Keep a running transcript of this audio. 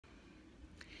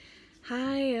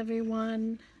Hi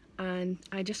everyone, and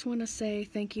I just want to say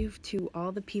thank you to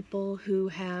all the people who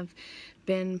have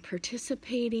been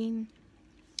participating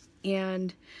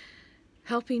and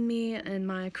helping me in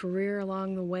my career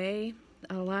along the way.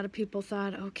 A lot of people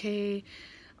thought, okay,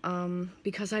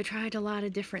 because I tried a lot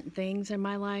of different things in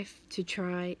my life to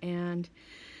try, and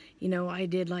I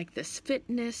did like this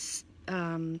fitness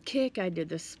kick, I did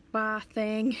this spa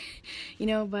thing,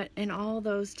 but in all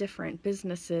those different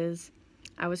businesses,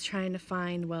 I was trying to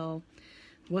find, well,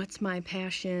 what's my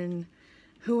passion?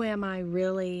 Who am I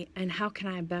really? And how can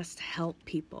I best help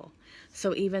people?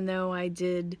 So even though I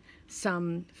did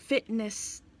some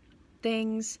fitness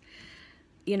things,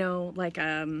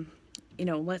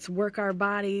 let's work our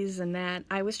bodies and that,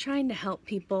 I was trying to help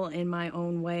people in my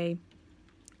own way.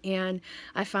 And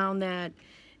I found that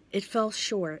it fell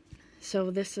short.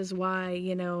 So this is why,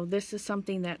 this is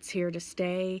something that's here to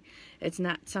stay. It's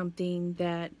not something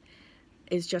that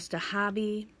is just a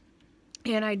hobby.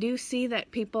 And I do see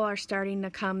that people are starting to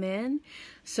come in.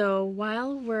 So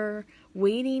while we're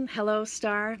waiting, hello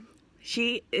Star.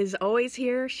 She is always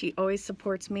here. She always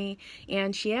supports me.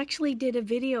 And she actually did a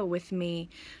video with me.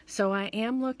 So I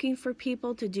am looking for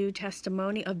people to do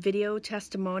a video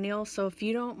testimonial. So if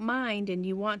you don't mind and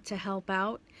you want to help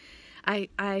out,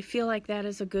 I feel like that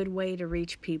is a good way to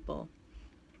reach people.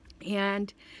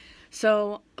 And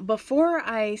so before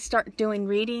I start doing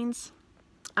readings,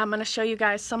 I'm going to show you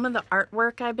guys some of the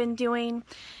artwork I've been doing.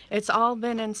 It's all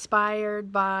been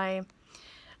inspired by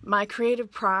my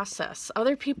creative process.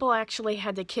 Other people actually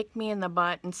had to kick me in the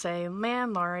butt and say,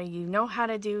 man, Laura, you know how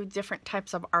to do different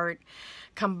types of art.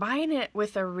 Combine it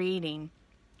with a reading.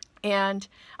 And,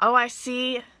 oh, I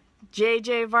see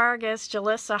JJ Vargas,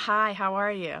 Jalissa, hi, how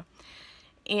are you?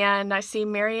 And I see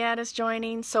Mariette is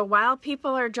joining. So while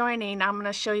people are joining, I'm going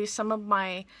to show you some of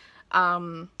my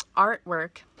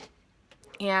artwork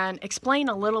and explain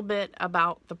a little bit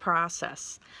about the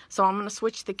process. So I'm going to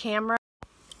switch the camera.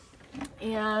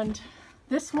 And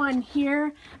this one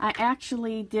here I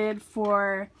actually did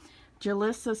for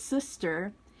Jalissa's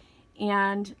sister,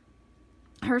 and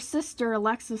her sister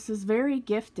Alexis is very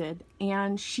gifted,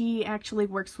 and she actually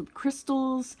works with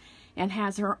crystals and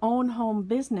has her own home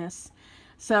business.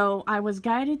 So I was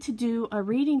guided to do a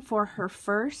reading for her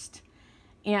first,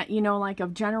 and like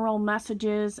of general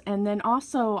messages, and then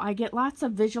also I get lots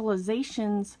of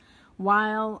visualizations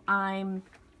while I'm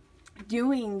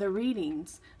doing the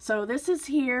readings. So this is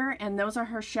here, and those are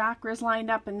her chakras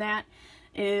lined up, and that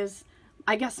is,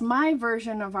 I guess, my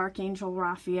version of Archangel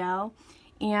Raphael.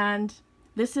 And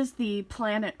this is the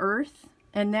planet Earth,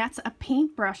 and that's a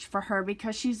paintbrush for her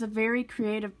because she's a very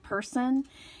creative person.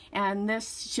 And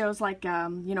this shows like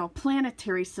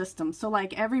planetary system, so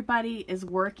like everybody is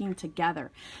working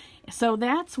together. So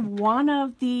that's one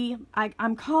of the,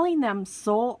 I'm calling them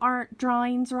soul art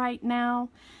drawings right now,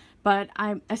 but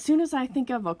as soon as I think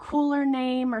of a cooler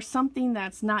name or something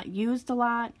that's not used a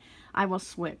lot, I will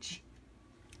switch.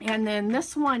 And then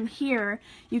this one here,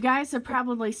 you guys have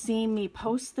probably seen me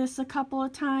post this a couple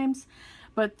of times,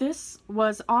 but this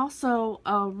was also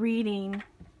a reading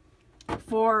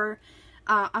for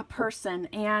a person,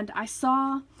 and I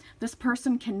saw this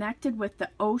person connected with the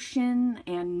ocean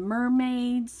and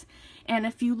mermaids. And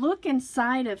if you look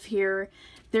inside of here,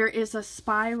 there is a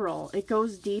spiral. It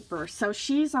goes deeper. So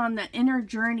she's on the inner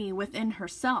journey within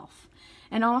herself.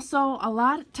 And also, a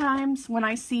lot of times when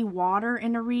I see water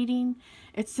in a reading,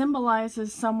 it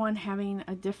symbolizes someone having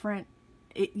a different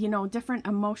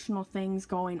emotional things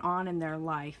going on in their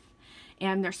life,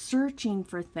 and they're searching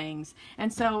for things.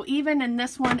 And so even in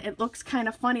this one, it looks kind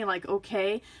of funny, like,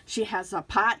 okay, she has a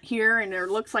pot here and it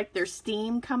looks like there's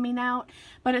steam coming out,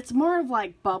 but it's more of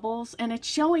like bubbles, and it's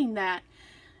showing that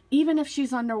even if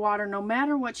she's underwater, no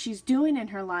matter what she's doing in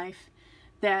her life,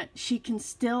 that she can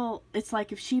still, it's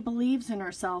like if she believes in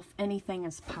herself, anything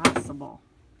is possible.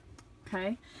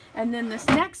 Okay, and then this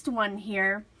next one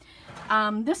here,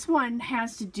 this one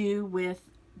has to do with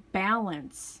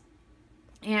balance.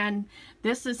 And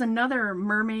this is another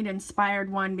mermaid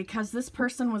inspired one because this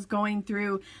person was going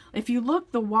through, if you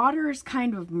look, the water is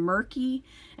kind of murky,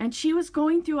 and she was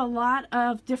going through a lot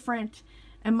of different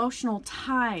emotional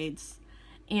tides.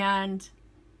 And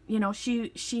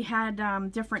she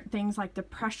had different things like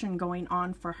depression going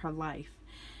on for her life.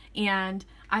 And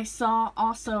I saw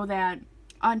also that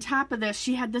on top of this,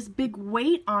 she had this big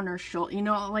weight on her shoulder,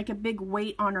 like a big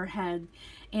weight on her head.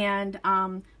 And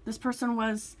this person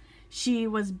was, she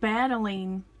was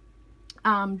battling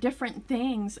different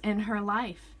things in her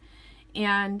life.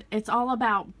 And it's all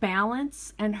about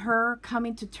balance and her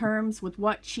coming to terms with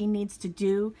what she needs to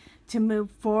do to move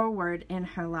forward in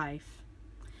her life.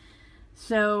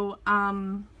 So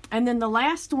And then the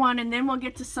last one, and then we'll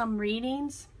get to some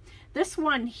readings. This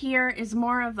one here is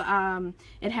more of,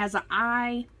 it has an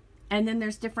eye, and then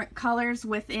there's different colors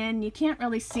within. You can't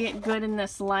really see it good in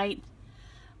this light,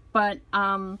 but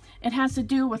it has to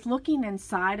do with looking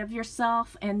inside of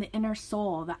yourself and the inner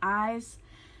soul. The eyes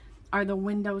are the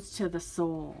windows to the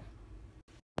soul.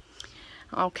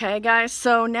 Okay guys,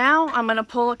 so now I'm going to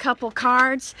pull a couple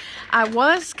cards. I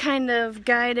was kind of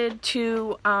guided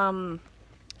to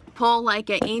pull like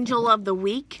an angel of the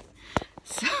week.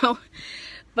 So,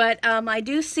 but I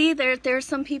do see there's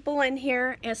some people in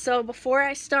here, and so before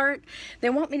I start, they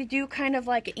want me to do kind of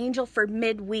like an angel for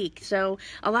midweek. So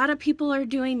a lot of people are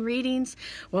doing readings.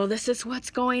 Well, this is what's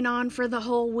going on for the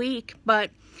whole week,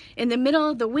 but in the middle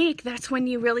of the week, that's when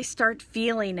you really start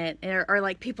feeling it, or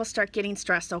like people start getting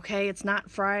stressed. Okay, it's not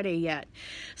Friday yet.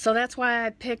 So that's why I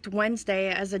picked Wednesday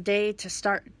as a day to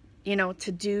start, you know,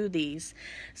 to do these.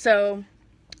 So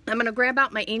I'm going to grab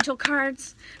out my angel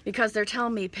cards because they're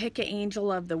telling me pick an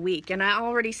angel of the week. And I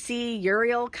already see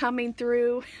Uriel coming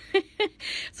through.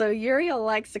 So Uriel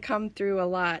likes to come through a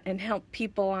lot and help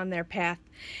people on their path.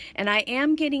 And I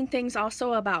am getting things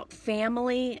also about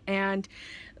family and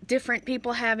different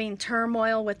people having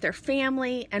turmoil with their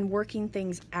family and working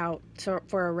things out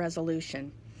for a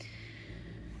resolution.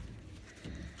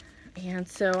 And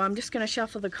so I'm just going to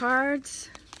shuffle the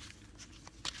cards.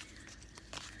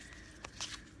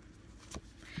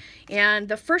 And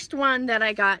the first one that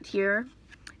I got here,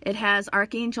 it has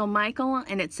Archangel Michael,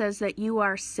 and it says that you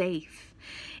are safe.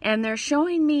 And they're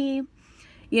showing me,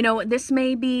 you know, this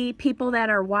may be people that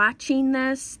are watching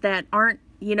this that aren't,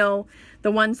 you know,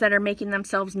 the ones that are making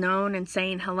themselves known and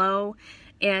saying hello.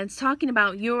 And it's talking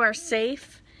about you are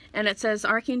safe. And it says,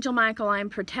 Archangel Michael, I am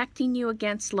protecting you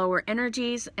against lower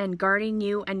energies and guarding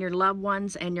you and your loved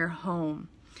ones and your home.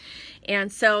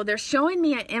 And so they're showing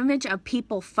me an image of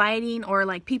people fighting, or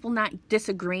like people not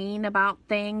disagreeing about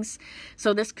things.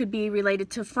 So this could be related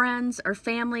to friends or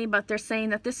family, but they're saying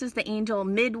that this is the angel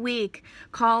midweek,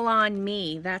 call on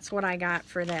me. That's what I got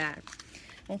for that.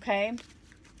 Okay.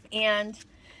 And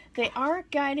they are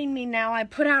guiding me now. I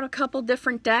put out a couple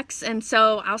different decks, and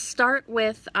so I'll start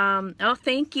with, oh,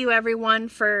 thank you everyone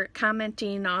for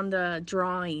commenting on the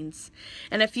drawings.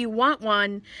 And if you want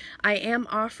one, I am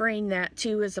offering that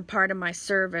too as a part of my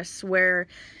service, where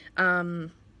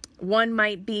one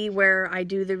might be where I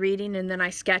do the reading and then I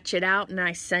sketch it out and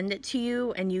I send it to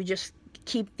you, and you just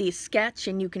keep the sketch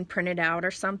and you can print it out or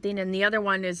something. And the other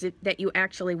one is that you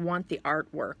actually want the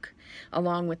artwork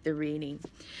along with the reading.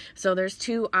 So there's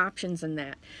two options in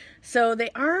that. So they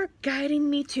are guiding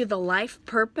me to the life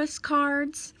purpose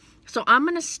cards. So I'm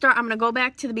going to go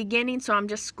back to the beginning. So I'm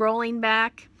just scrolling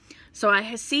back. So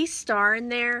I see star in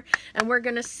there, and we're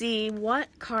going to see what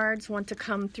cards want to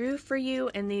come through for you.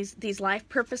 And these life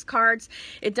purpose cards,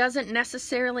 it doesn't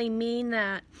necessarily mean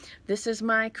that this is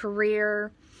my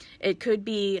career. It could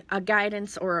be a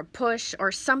guidance or a push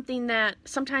or something that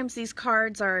sometimes these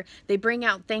cards they bring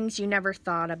out things you never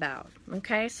thought about.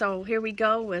 Okay, so here we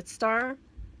go with star.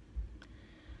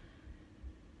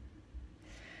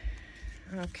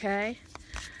 Okay.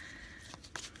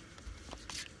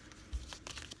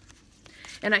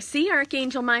 And I see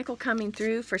Archangel Michael coming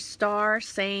through for star,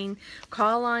 saying,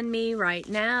 call on me right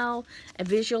now. I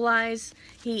visualize.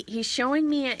 He's showing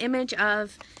me an image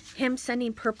of him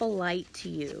sending purple light to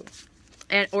you.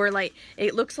 Or like,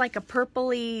 it looks like a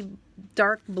purpley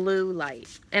dark blue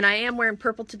light. And I am wearing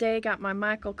purple today, got my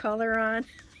Michael color on.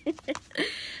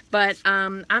 But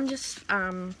I'm just,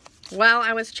 while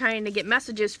I was trying to get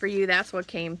messages for you, that's what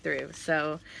came through.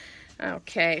 So,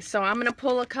 okay, so I'm going to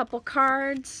pull a couple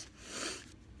cards.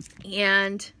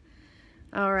 And,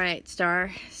 all right,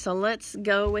 star, so let's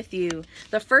go with you.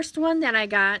 The first one that I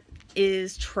got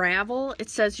is travel. It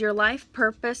says your life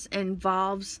purpose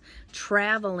involves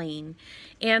traveling.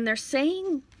 And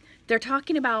they're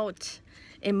talking about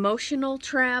emotional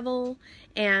travel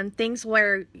and things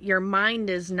where your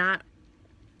mind is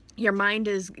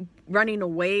running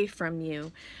away from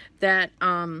you. That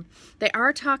they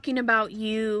are talking about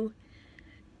you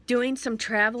doing some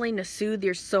traveling to soothe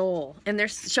your soul. And they're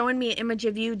showing me an image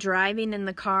of you driving in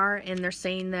the car, and they're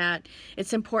saying that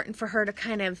it's important for her to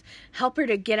kind of help her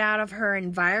to get out of her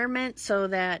environment, so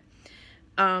that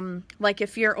like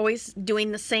if you're always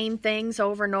doing the same things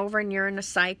over and over and you're in a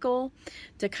cycle,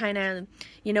 to kind of,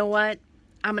 you know what,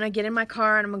 I'm going to get in my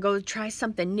car and I'm going to go try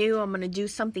something new. I'm going to do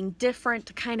something different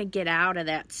to kind of get out of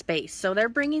that space. So they're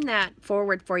bringing that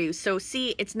forward for you. So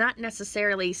see, it's not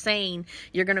necessarily saying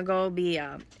you're going to go be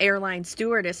an airline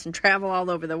stewardess and travel all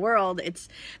over the world.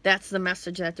 That's the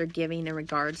message that they're giving in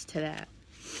regards to that.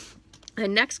 The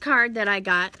next card that I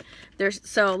got,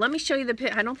 so let me show you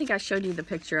I don't think I showed you the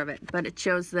picture of it, but it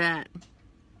shows that.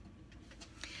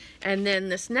 And then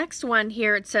this next one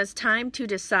here, it says, time to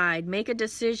decide. Make a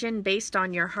decision based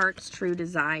on your heart's true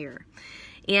desire.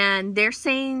 And they're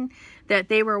saying that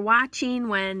they were watching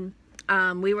when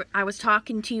I was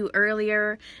talking to you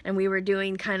earlier, and we were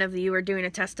doing you were doing a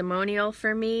testimonial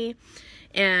for me,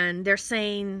 and they're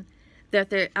saying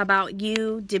that about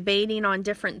you debating on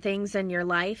different things in your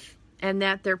life, and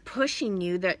that they're pushing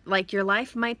you, that like your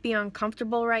life might be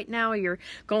uncomfortable right now, or you're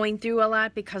going through a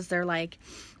lot, because they're like,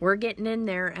 we're getting in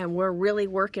there and we're really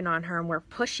working on her, and we're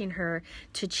pushing her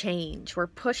to change. We're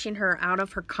pushing her out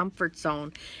of her comfort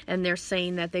zone, and they're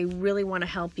saying that they really want to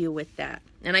help you with that.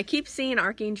 And I keep seeing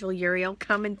Archangel Uriel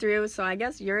coming through, so I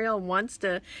guess Uriel wants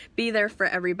to be there for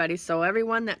everybody. So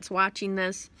everyone that's watching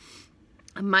this,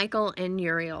 Michael and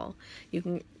Uriel, you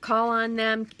can call on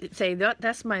them, say,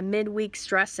 that's my midweek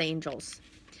stress angels.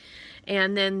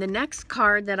 And then the next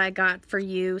card that I got for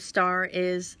you, Star,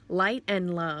 is light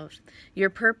and love. Your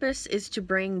purpose is to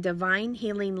bring divine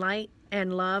healing light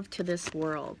and love to this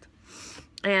world.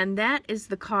 And that is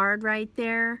the card right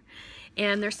there.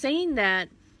 And they're saying that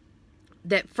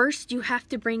first you have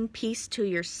to bring peace to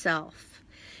yourself.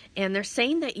 And they're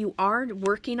saying that you are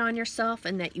working on yourself,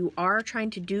 and that you are trying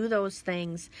to do those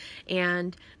things.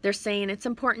 And they're saying it's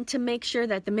important to make sure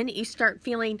that the minute you start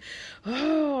feeling,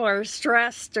 or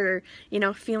stressed, or,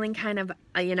 feeling kind of,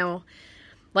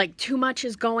 like too much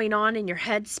is going on in your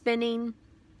head spinning,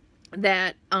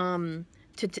 that,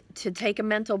 to take a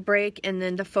mental break, and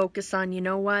then to focus on,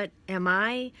 what, am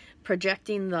I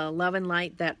projecting the love and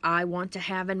light that I want to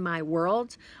have in my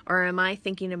world, or am I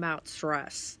thinking about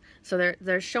stress? So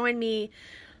they're showing me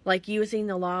like using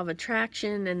the law of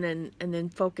attraction, and then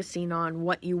focusing on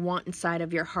what you want inside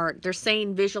of your heart. They're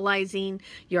saying visualizing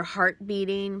your heart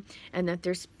beating, and that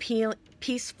there's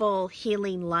peaceful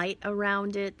healing light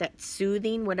around it that's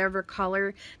soothing, whatever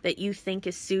color that you think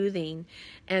is soothing,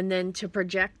 and then to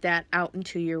project that out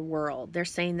into your world. They're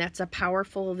saying that's a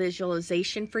powerful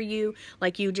visualization for you,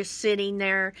 like you just sitting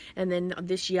there, and then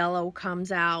this yellow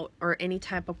comes out, or any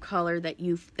type of color that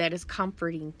is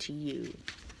comforting to you.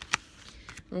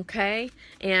 Okay,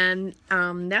 and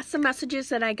that's the messages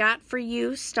that I got for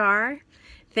you, Star.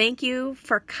 Thank you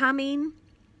for coming.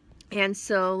 And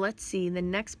so let's see, the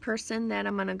next person that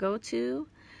I'm going to go to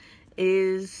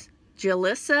is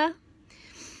Jalissa.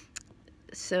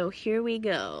 So here we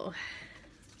go.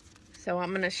 So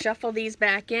I'm going to shuffle these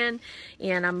back in,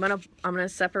 and I'm going to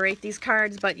separate these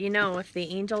cards. But if the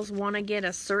angels want to get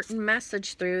a certain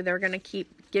message through, they're going to keep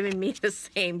giving me the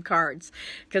same cards,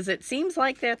 because it seems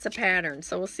like that's a pattern.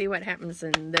 So we'll see what happens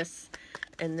in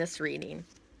this reading.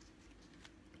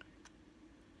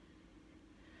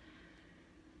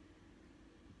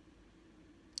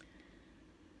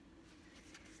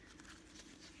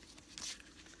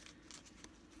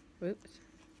 Oops.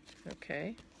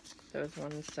 Okay. Those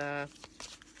ones,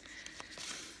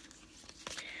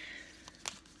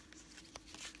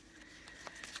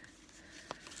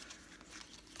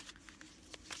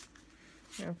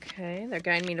 okay, they're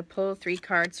guiding me to pull 3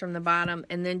 cards from the bottom,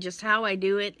 and then just how I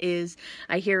do it is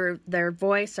I hear their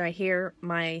voice, or I hear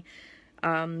my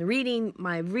reading,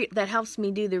 that helps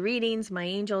me do the readings. My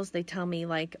angels, they tell me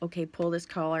like, okay, pull this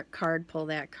card, pull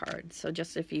that card. So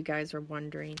just if you guys are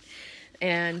wondering.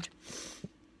 And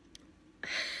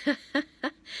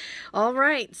all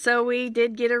right, so we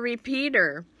did get a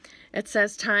repeater. It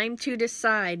says, time to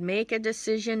decide. Make a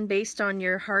decision based on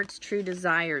your heart's true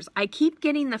desires. I keep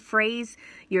getting the phrase,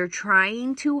 you're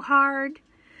trying too hard.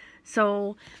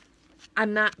 So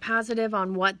I'm not positive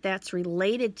on what that's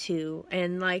related to.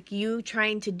 And like you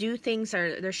trying to do things,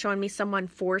 or they're showing me someone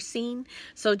forcing.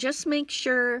 So just make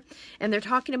sure, and they're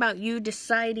talking about you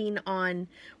deciding on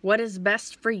what is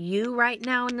best for you right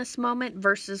now in this moment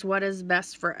versus what is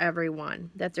best for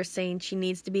everyone. That they're saying she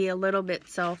needs to be a little bit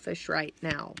selfish right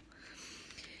now.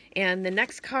 And the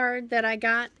next card that I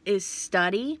got is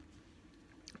study.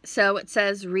 So it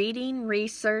says, reading,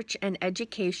 research, and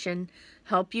education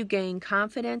help you gain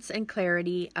confidence and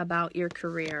clarity about your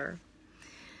career.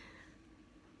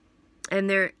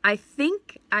 And I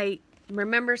think I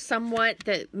remember somewhat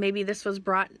that maybe this was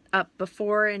brought up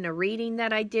before in a reading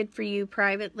that I did for you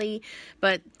privately,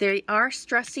 but they are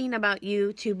stressing about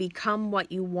you to become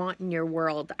what you want in your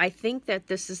world. I think that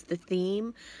this is the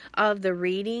theme of the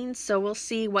reading, so we'll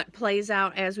see what plays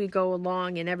out as we go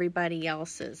along in everybody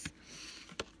else's.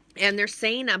 And they're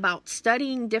saying about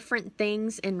studying different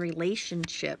things in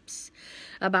relationships,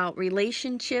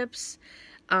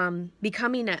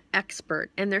 becoming an expert.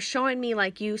 And they're showing me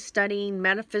like you studying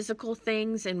metaphysical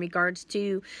things in regards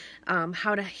to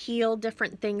how to heal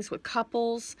different things with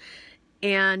couples.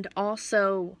 And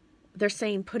also they're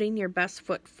saying putting your best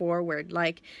foot forward,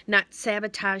 like not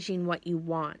sabotaging what you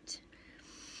want.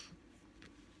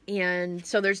 And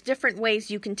so there's different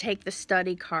ways you can take the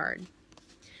study card.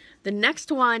 The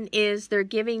next one is they're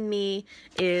giving me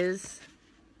is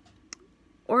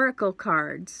oracle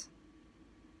cards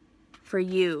for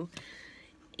you.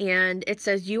 And it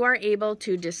says you are able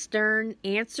to discern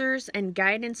answers and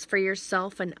guidance for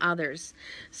yourself and others.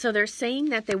 So they're saying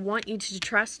that they want you to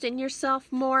trust in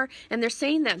yourself more. And they're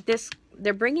saying that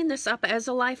they're bringing this up as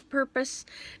a life purpose,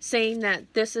 saying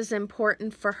that this is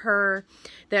important for her,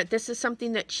 that this is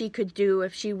something that she could do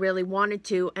if she really wanted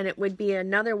to, and it would be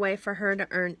another way for her to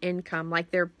earn income.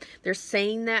 Like they're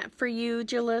saying that for you,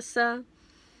 Jalissa.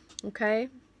 Okay?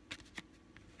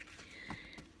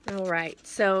 All right.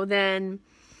 So then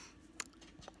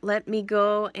let me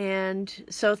go and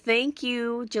so thank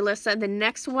you, Jalissa. The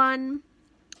next one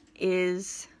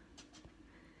is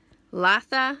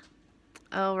Latha.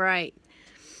 All right.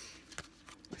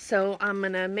 So I'm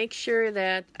going to make sure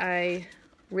that I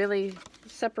really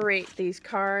separate these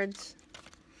cards.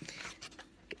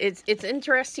 It's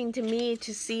interesting to me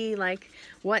to see like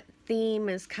what theme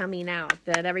is coming out,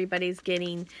 that everybody's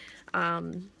getting,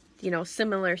 you know,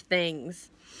 similar things.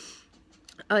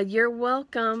 You're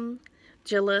welcome,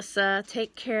 Jalissa.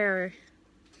 Take care.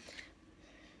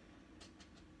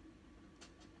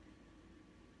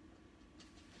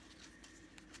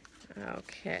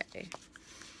 Okay.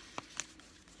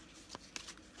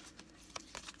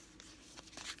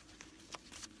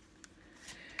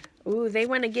 Ooh, they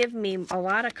want to give me a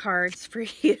lot of cards for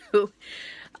you.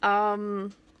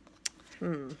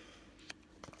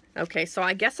 Okay, so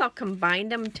I guess I'll combine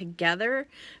them together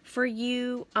for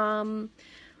you,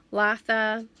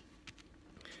 Latha.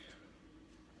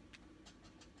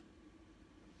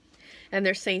 And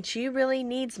they're saying she really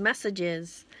needs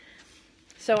messages.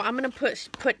 So I'm going to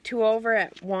put two over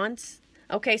at once.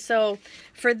 Okay, so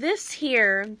for this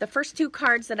here, the first two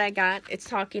cards that I got, it's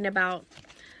talking about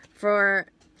for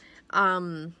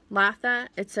Latha,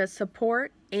 it says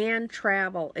support and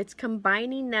travel. It's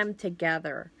combining them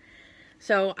together.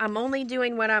 So I'm only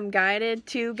doing what I'm guided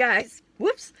to, guys.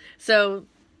 Whoops. So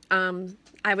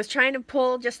I was trying to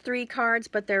pull just 3 cards,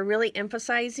 but they're really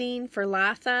emphasizing for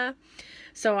Latha.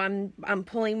 So I'm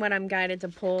pulling what I'm guided to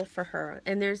pull for her.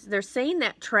 And they're saying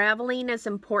that traveling is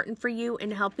important for you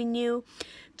and helping you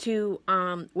to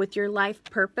with your life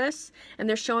purpose. And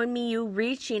they're showing me you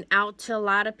reaching out to a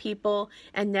lot of people,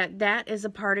 and that is a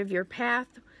part of your path.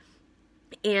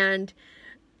 And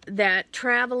that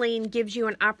traveling gives you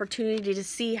an opportunity to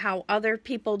see how other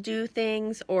people do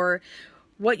things, or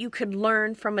what you could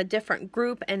learn from a different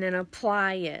group and then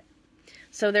apply it.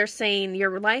 So they're saying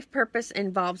your life purpose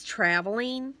involves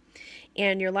traveling,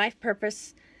 and your life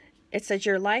purpose, it says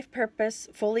your life purpose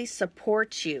fully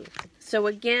supports you. So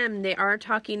again, they are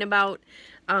talking about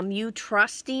you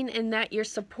trusting in that you're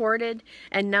supported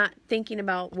and not thinking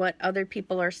about what other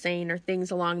people are saying or things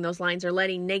along those lines, or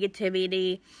letting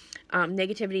negativity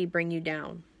bring you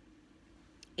down.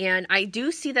 And I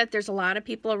do see that there's a lot of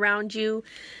people around you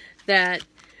that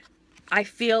I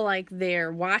feel like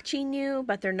they're watching you,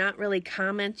 but they're not really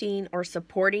commenting or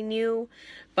supporting you.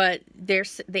 But the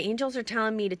angels are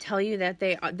telling me to tell you that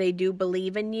they do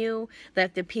believe in you,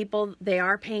 that the people, they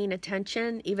are paying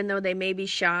attention, even though they may be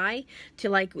shy, to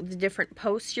like the different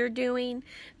posts you're doing,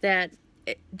 that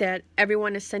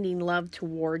everyone is sending love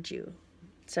towards you.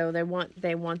 So they want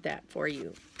that for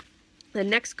you. The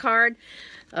next card,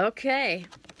 okay.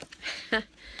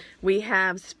 We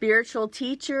have spiritual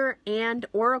teacher and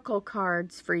oracle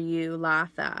cards for you,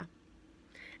 Latha.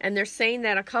 And they're saying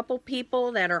that a couple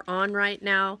people that are on right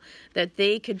now, that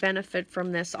they could benefit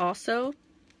from this also.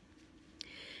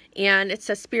 And it's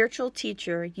a spiritual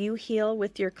teacher. You heal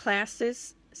with your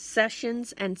classes,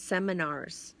 sessions, and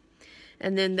seminars.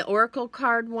 And then the oracle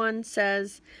card one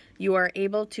says, you are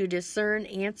able to discern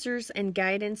answers and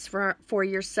guidance for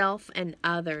yourself and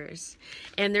others.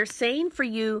 And they're saying for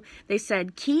you, they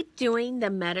said, keep doing the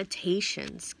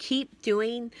meditations. Keep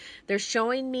doing, they're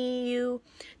showing me you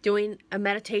doing a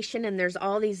meditation, and there's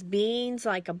all these beings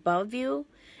like above you,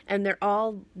 and they're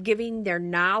all giving their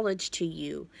knowledge to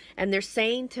you. And they're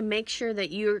saying to make sure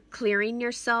that you're clearing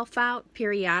yourself out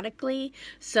periodically,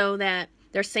 so that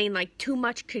they're saying like too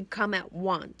much could come at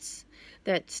once.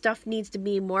 That stuff needs to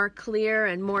be more clear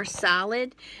and more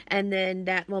solid, and then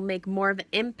that will make more of an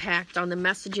impact on the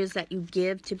messages that you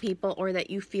give to people or that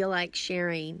you feel like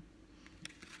sharing.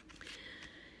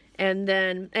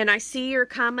 And I see your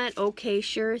comment. Okay,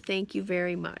 sure. Thank you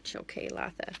very much. Okay,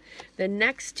 Latha. The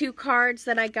next two cards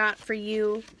that I got for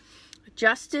you,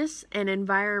 justice and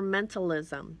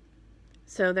environmentalism.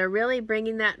 So they're really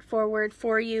bringing that forward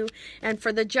for you. And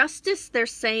for the justice, they're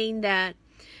saying that,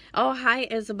 oh, hi,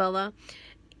 Isabella.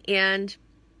 And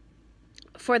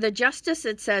for the justice,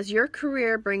 it says, your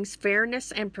career brings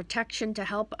fairness and protection to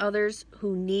help others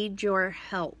who need your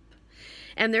help.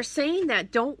 And they're saying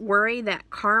that don't worry, that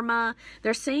karma,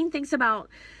 they're saying things about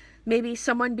maybe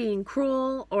someone being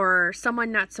cruel or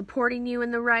someone not supporting you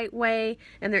in the right way.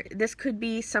 And this could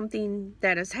be something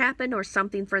that has happened or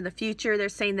something for the future. They're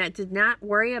saying that do not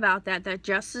worry about that, that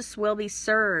justice will be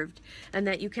served and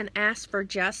that you can ask for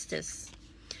justice.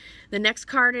 The next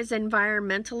card is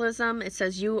environmentalism. It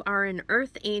says you are an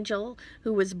earth angel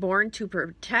who was born to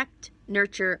protect,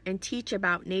 nurture, and teach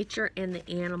about nature and the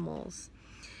animals.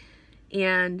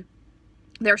 And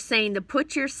they're saying to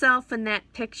put yourself in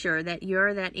that picture, that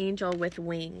you're that angel with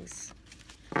wings.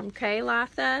 Okay,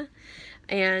 Latha?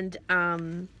 And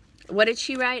what did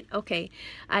she write? Okay,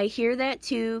 I hear that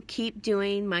too. Keep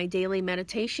doing my daily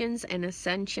meditations and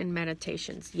ascension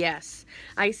meditations. Yes,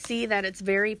 I see that it's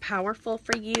very powerful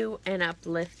for you and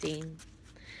uplifting.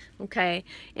 Okay,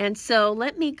 and so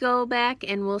let me go back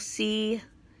and we'll see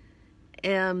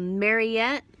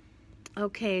Mariette.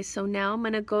 Okay, so now I'm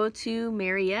going to go to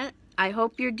Mariette. I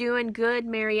hope you're doing good,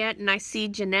 Mariette. And I see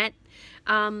Jeanette,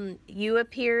 you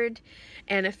appeared.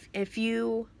 And if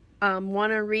you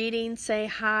want a reading, say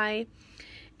hi.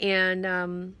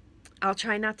 And I'll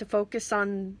try not to focus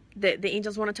on, the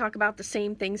angels want to talk about the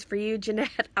same things for you,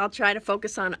 Jeanette. I'll try to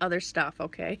focus on other stuff,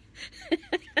 okay?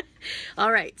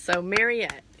 All right, so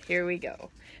Mariette, here we go.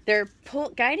 They're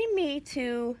guiding me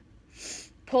to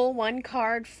pull one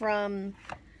card from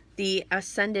the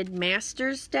Ascended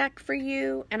Masters deck for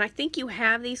you. And I think you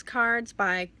have these cards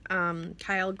by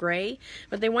Kyle Gray,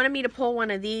 but they wanted me to pull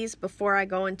one of these before I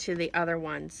go into the other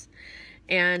ones.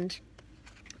 And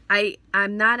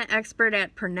I'm not an expert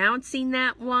at pronouncing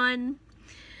that one.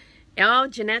 Oh,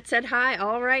 Jeanette said hi.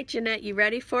 All right, Jeanette, you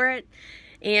ready for it?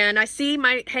 And I see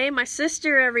my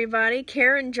sister, everybody,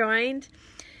 Karen joined.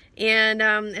 And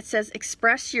it says,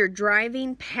 express your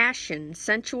driving passion.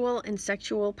 Sensual and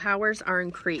sexual powers are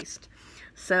increased.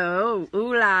 So,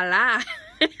 ooh la la.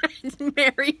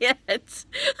 Mariette.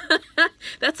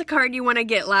 That's a card you want to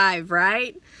get live,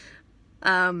 right?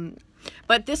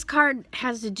 But this card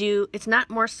has to do, it's not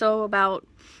more so about,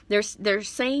 they're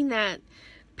saying that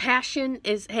passion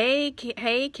is, hey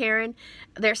Karen,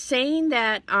 they're saying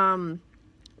that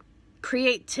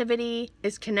creativity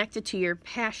is connected to your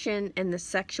passion and the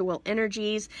sexual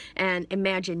energies and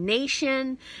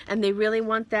imagination, and they really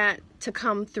want that to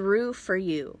come through for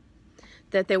you.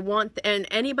 That they want, and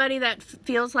anybody that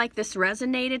feels like this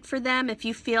resonated for them, if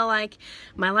you feel like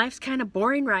my life's kind of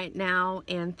boring right now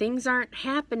and things aren't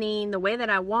happening the way that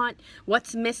I want,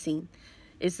 what's missing?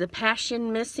 Is the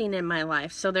passion missing in my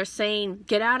life? So they're saying,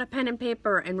 get out a pen and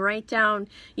paper and write down,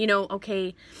 you know,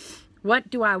 okay,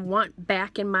 what do I want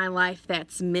back in my life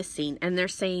that's missing? And they're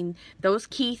saying those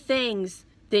key things,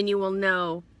 then you will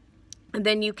know. And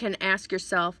then you can ask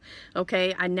yourself,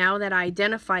 okay, now that I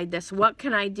identified this, what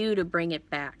can I do to bring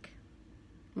it back?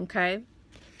 Okay.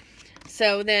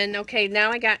 So then, okay,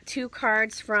 now I got two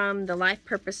cards from the Life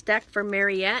Purpose deck for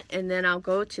Mariette, and then I'll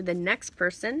go to the next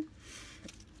person.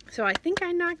 So I think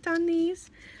I knocked on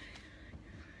these.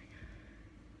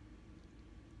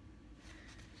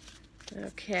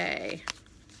 Okay.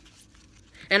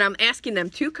 And I'm asking them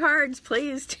 2 cards,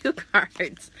 please, 2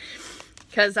 cards.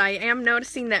 Because I am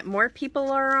noticing that more people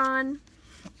are on.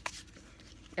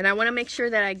 And I want to make sure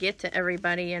that I get to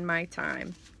everybody in my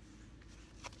time.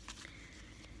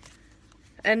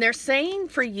 And they're saying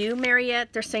for you,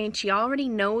 Mariette, they're saying she already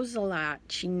knows a lot.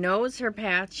 She knows her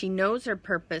path. She knows her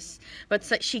purpose. But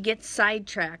she gets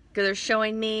sidetracked. They're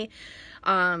showing me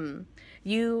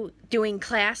you doing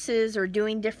classes or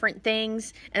doing different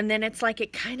things, and then it's like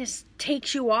it kind of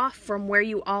takes you off from where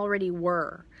you already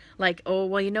were. Like, oh,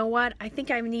 well, you know what? I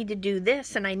think I need to do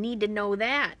this and I need to know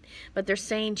that. But they're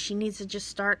saying she needs to just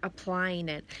start applying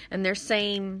it. And they're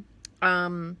saying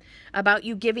about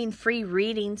you giving free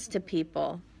readings to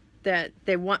people. That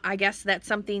they want, I guess that's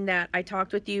something that I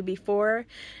talked with you before,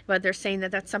 but they're saying that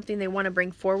that's something they want to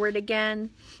bring forward again,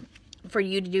 for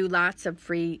you to do lots of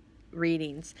free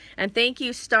readings. And thank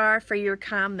you, Star, for your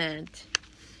comment.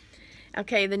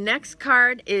 Okay, the next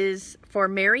card is for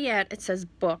Mariette. It says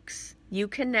books. You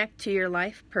connect to your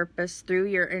life purpose through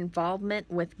your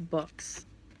involvement with books.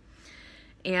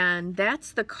 And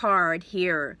that's the card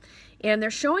here. And they're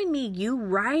showing me you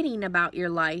writing about your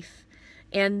life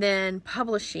and then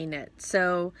publishing it.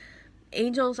 So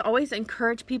angels always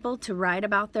encourage people to write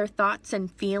about their thoughts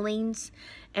and feelings,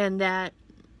 and that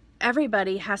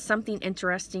everybody has something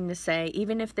interesting to say,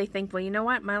 even if they think, well, you know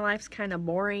what, my life's kind of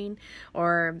boring,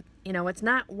 or, you know, it's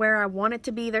not where I want it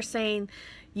to be. They're saying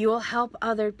you will help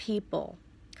other people,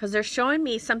 because they're showing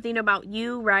me something about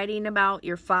you writing about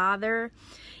your father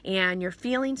and your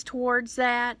feelings towards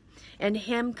that, and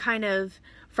him kind of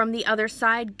from the other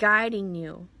side guiding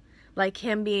you, like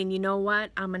him being, you know what,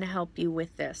 I'm going to help you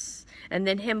with this, and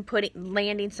then him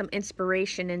landing some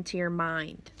inspiration into your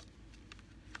mind.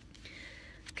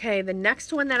 Okay, the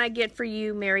next one that I get for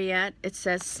you, Mariette, it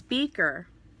says speaker.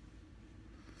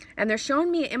 And they're showing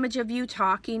me an image of you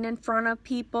talking in front of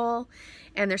people.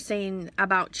 And they're saying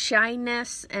about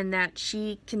shyness and that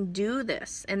she can do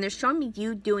this. And they're showing me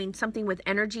you doing something with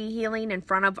energy healing in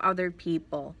front of other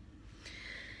people.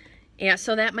 Yeah,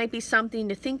 so that might be something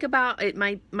to think about. It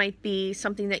might be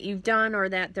something that you've done or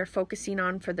that they're focusing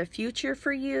on for the future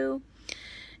for you.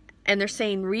 And they're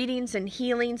saying readings and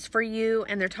healings for you,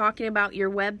 and they're talking about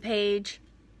your web page.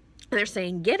 And they're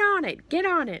saying, get on it, get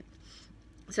on it.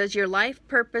 It says your life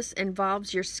purpose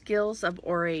involves your skills of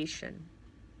oration.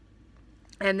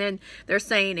 And then they're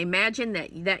saying, imagine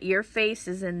that your face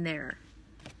is in there.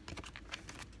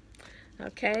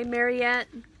 Okay, Mariette?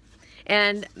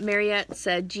 And Mariette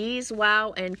said, geez,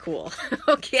 wow, and cool.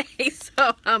 Okay,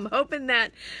 so I'm hoping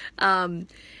that...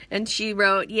 and she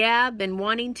wrote, yeah, been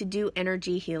wanting to do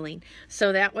energy healing.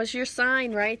 So that was your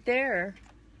sign right there.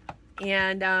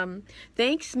 And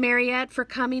thanks, Mariette, for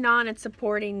coming on and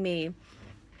supporting me.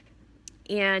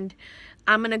 And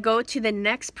I'm going to go to the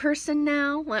next person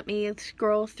now. Let me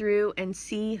scroll through and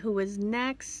see who is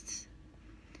next.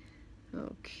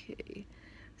 Okay.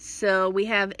 So we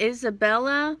have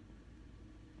Isabella.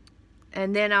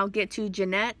 And then I'll get to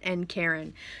Jeanette and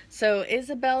Karen. So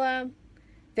Isabella...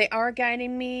 they are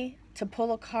guiding me to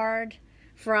pull a card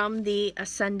from the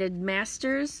Ascended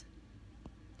Masters.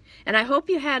 And I hope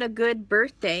you had a good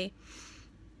birthday.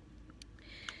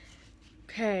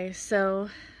 Okay, so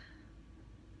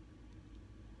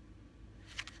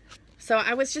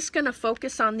I was just going to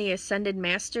focus on the Ascended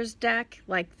Masters deck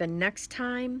like the next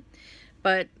time.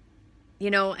 But, you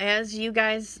know, as you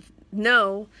guys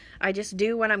know, I just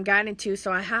do what I'm guided to,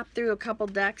 so I hop through a couple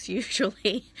decks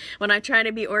usually. When I try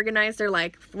to be organized, they're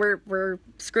like, we're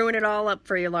screwing it all up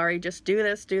for you, Laurie. Just do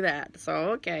this, do that. So,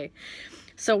 okay.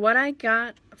 So what I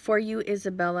got for you,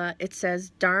 Isabella, it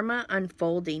says Dharma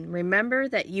unfolding. Remember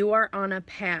that you are on a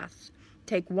path.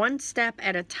 Take one step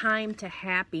at a time to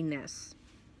happiness.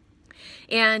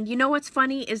 And you know what's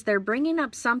funny is they're bringing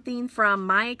up something from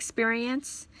my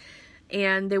experience,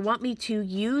 and they want me to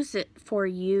use it for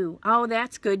you. Oh,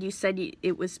 that's good. You said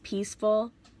it was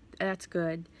peaceful. That's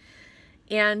good.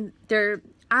 And they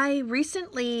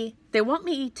want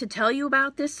me to tell you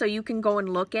about this so you can go and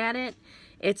look at it.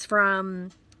 It's from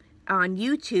on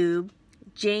YouTube,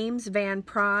 James Van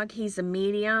Prague. He's a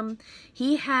medium.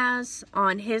 He has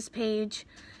on his page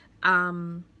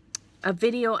a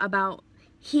video about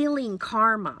healing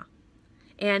karma.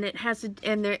 And it has,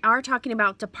 and they are talking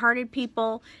about departed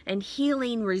people and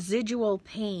healing residual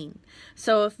pain.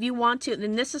 So if you want to,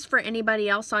 and this is for anybody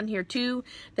else on here too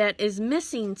that is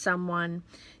missing someone,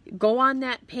 go on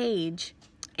that page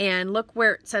and look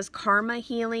where it says karma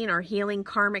healing or healing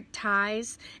karmic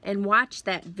ties and watch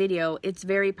that video. It's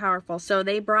very powerful. So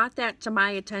they brought that to my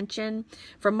attention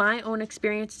from my own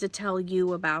experience to tell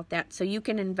you about that, so you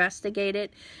can investigate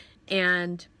it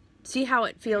and see how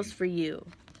it feels for you.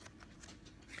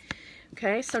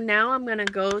 Okay, so now I'm going to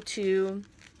go to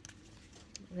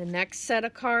the next set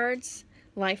of cards,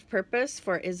 Life Purpose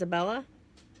for Isabella.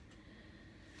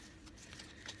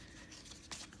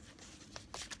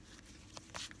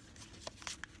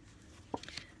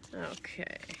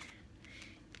 Okay,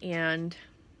 and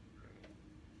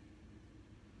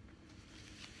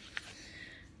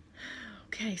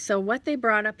okay, so what they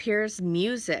brought up here is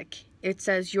music. It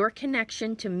says your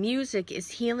connection to music is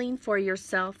healing for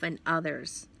yourself and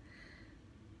others.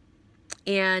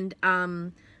 And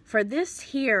for this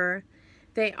here,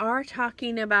 they are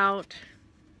talking about,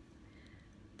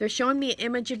 they're showing me an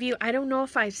image of you. I don't know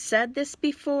if I've said this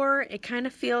before. It kind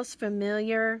of feels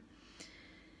familiar.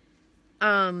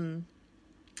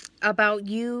 About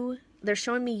you. They're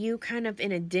showing me you kind of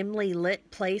in a dimly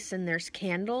lit place, and there's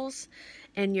candles,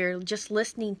 and you're just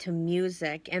listening to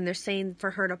music, and they're saying for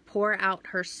her to pour out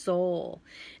her soul.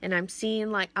 And I'm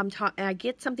seeing like I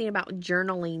get something about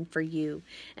journaling for you,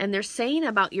 and they're saying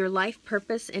about your life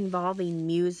purpose involving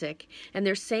music, and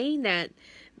they're saying that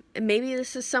maybe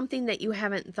this is something that you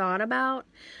haven't thought about,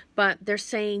 but they're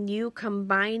saying you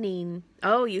combining,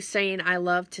 oh, you saying I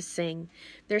love to sing.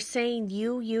 They're saying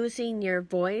you using your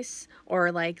voice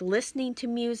or like listening to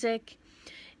music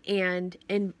and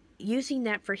using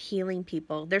that for healing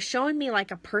people. They're showing me like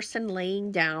a person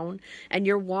laying down and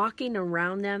you're walking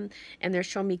around them, and they're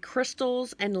showing me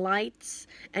crystals and lights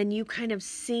and you kind of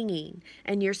singing,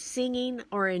 and you're singing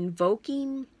or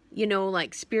invoking, you know,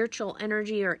 like spiritual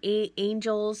energy or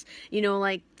angels, you know,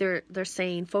 like they're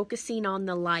saying focusing on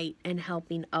the light and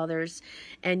helping others.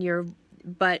 And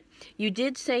but you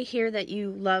did say here that you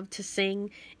love to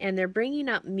sing, and they're bringing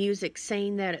up music,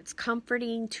 saying that it's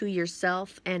comforting to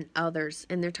yourself and others,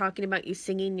 and they're talking about you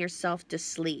singing yourself to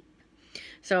sleep.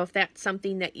 So if that's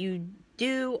something that you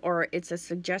do, or it's a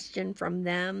suggestion from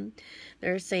them,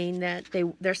 they're saying that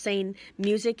they're saying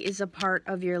music is a part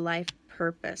of your life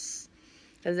purpose.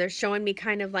 Because they're showing me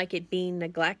kind of like it being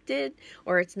neglected,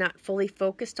 or it's not fully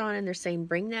focused on, and they're saying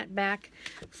bring that back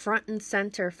front and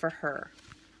center for her.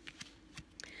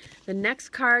 The next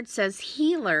card says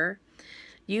healer.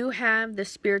 You have the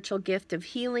spiritual gift of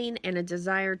healing and a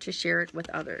desire to share it with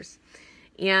others.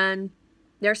 And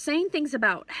they're saying things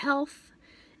about health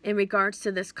in regards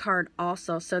to this card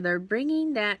also. So they're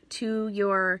bringing that to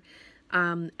your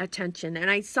attention. And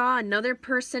I saw another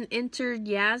person enter,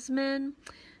 Yasmin.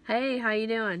 Hey, how you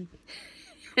doing?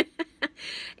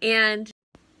 And,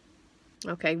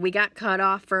 okay, we got cut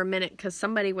off for a minute because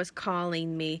somebody was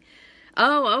calling me.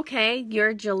 Oh, okay,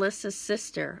 you're Jalissa's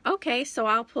sister. Okay, so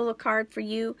I'll pull a card for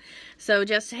you. So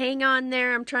just hang on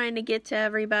there. I'm trying to get to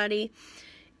everybody.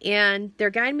 And they're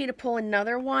guiding me to pull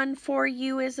another one for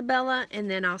you, Isabella, and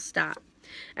then I'll stop.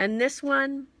 And this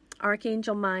one,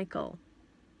 Archangel Michael.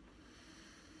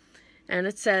 And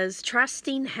it says,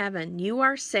 trusting heaven, you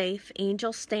are safe.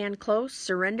 Angels stand close.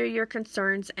 Surrender your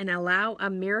concerns and allow a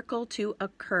miracle to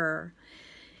occur.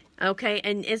 Okay,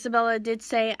 and Isabella did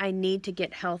say, I need to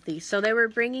get healthy. So they were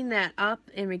bringing that up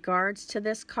in regards to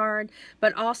this card.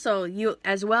 But also, you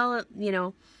as well, you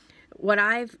know, what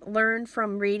I've learned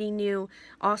from reading you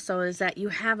also is that you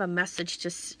have a message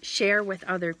to share with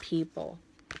other people.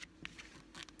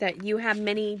 That you have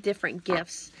many different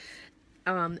gifts.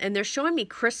 And they're showing me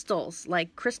crystals,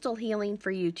 like crystal healing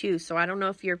for you too. So I don't know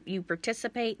if you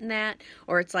participate in that,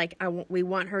 or it's like we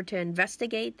want her to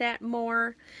investigate that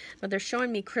more. But they're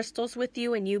showing me crystals with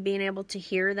you and you being able to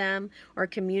hear them or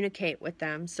communicate with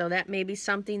them. So that may be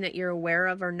something that you're aware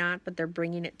of or not, but they're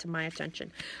bringing it to my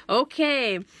attention.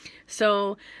 Okay,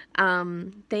 so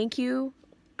thank you,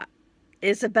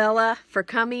 Isabella, for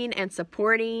coming and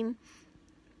supporting.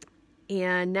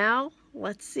 And now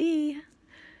let's see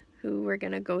who we're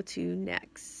going to go to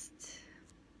next.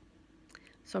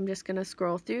 So I'm just going to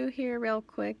scroll through here real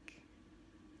quick.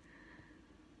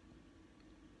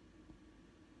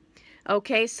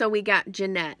 Okay, so we got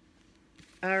Jeanette.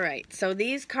 All right, so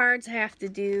these cards have to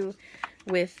do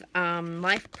with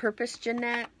life purpose,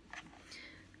 Jeanette.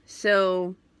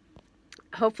 So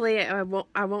hopefully I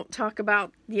won't talk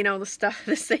about, you know,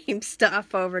 the same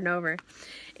stuff over and over.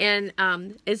 And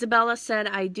Isabella said,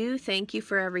 I do thank you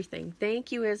for everything.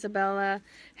 Thank you, Isabella.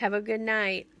 Have a good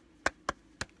night.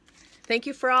 Thank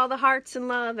you for all the hearts and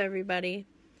love, everybody.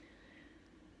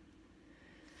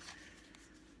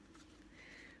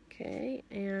 Okay,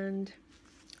 and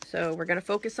so we're going to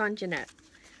focus on Jeanette.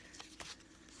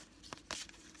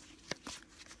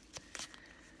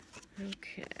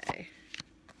 Okay.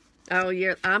 Oh,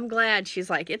 I'm glad. She's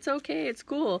like, it's okay, it's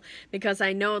cool. Because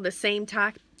I know the same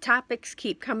topics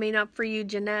keep coming up for you,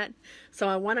 Jeanette. So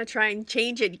I want to try and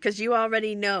change it because you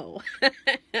already know.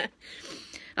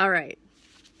 All right.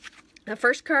 The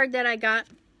first card that I got,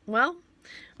 well,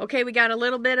 okay, we got a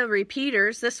little bit of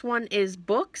repeaters. This one is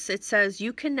books. It says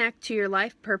you connect to your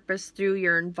life purpose through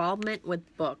your involvement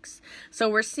with books. So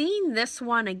we're seeing this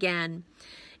one again.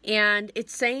 And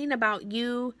it's saying about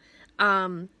you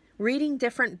reading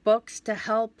different books to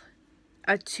help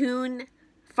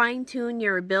fine-tune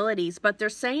your abilities. But they're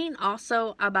saying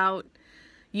also about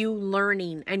you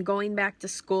learning and going back to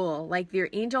school. Like your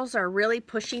angels are really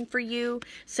pushing for you,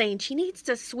 saying she needs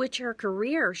to switch her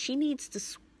career. She needs to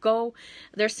go.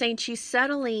 They're saying she's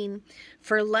settling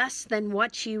for less than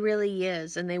what she really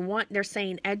is. And they're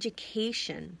saying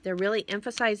education. They're really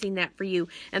emphasizing that for you.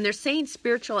 And they're saying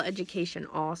spiritual education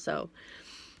also.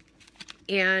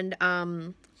 And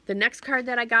the next card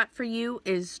that I got for you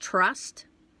is trust.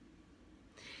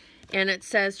 And it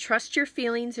says, trust your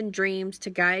feelings and dreams to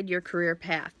guide your career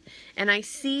path. And I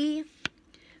see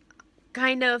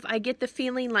kind of, I get the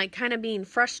feeling like kind of being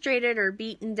frustrated or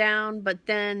beaten down, but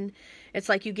then it's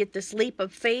like you get this leap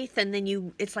of faith, and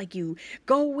then it's like you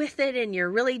go with it and you're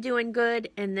really doing good,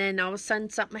 and then all of a sudden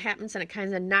something happens and it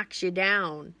kind of knocks you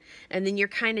down, and then you're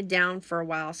kind of down for a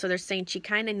while. So they're saying she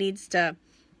kind of needs to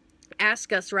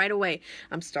ask us right away,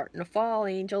 I'm starting to fall,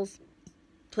 angels.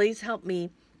 Please help me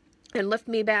and lift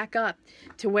me back up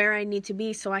to where I need to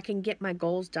be so I can get my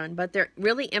goals done. But they're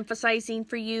really emphasizing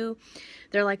for you,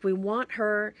 they're like, we want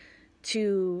her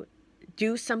to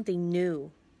do something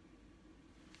new.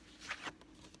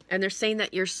 And they're saying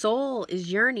that your soul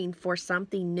is yearning for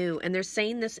something new. And they're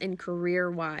saying this in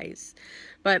career-wise.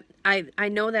 But I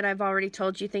know that I've already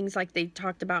told you things like they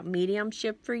talked about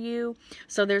mediumship for you.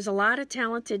 So there's a lot of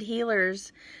talented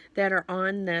healers that are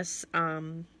on this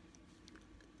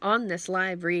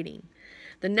live reading.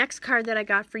 The next card that I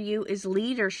got for you is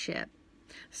leadership.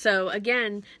 So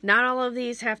again, not all of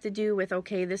these have to do with,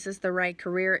 okay, this is the right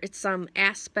career. It's some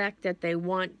aspect that they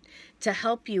want to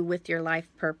help you with your life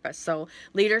purpose. So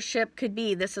leadership could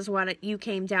be, this is what you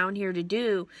came down here to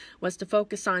do, was to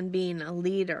focus on being a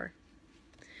leader.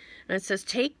 And it says,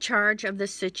 take charge of the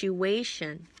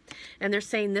situation. And they're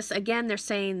saying this, again, they're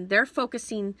saying they're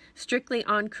focusing strictly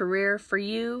on career for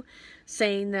you,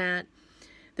 saying that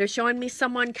they're showing me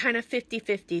someone kind of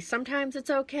 50-50. Sometimes it's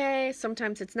okay,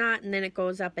 sometimes it's not, and then it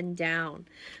goes up and down.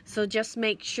 So just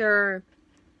make sure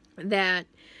that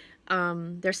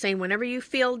they're saying whenever you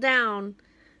feel down,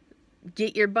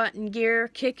 get your butt in gear,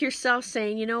 kick yourself,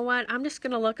 saying, you know what, I'm just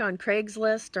going to look on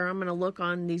Craigslist, or I'm going to look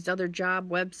on these other job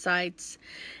websites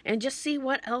and just see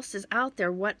what else is out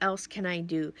there. What else can I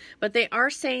do? But they are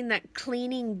saying that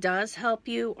cleaning does help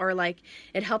you, or like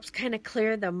it helps kind of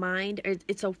clear the mind.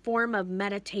 It's a form of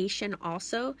meditation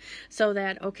also, so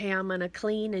that, okay, I'm going to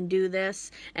clean and do this,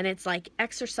 and it's like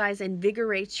exercise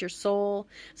invigorates your soul.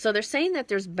 So they're saying that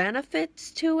there's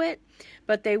benefits to it,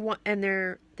 but they want, and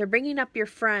they're bringing up your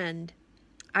friend.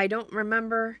 I don't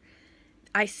remember.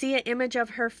 I see an image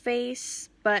of her face,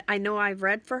 but I know I've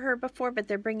read for her before, but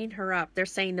they're bringing her up. They're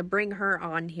saying to bring her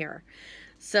on here.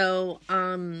 So,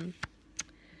 I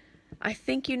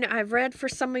think, you know, I've read for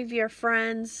some of your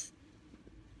friends.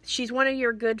 She's one of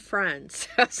your good friends.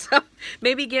 So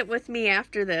maybe get with me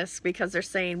after this, because they're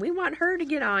saying we want her to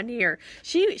get on here.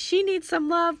 She needs some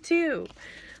love too.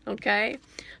 Okay,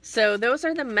 so those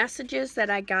are the messages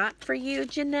that I got for you,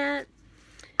 Jeanette.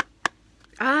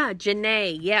 Ah,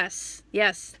 Janae, yes,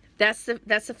 that's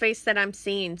the face that I'm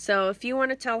seeing. So if you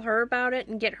want to tell her about it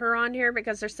and get her on here,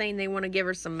 because they're saying they want to give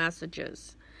her some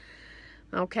messages.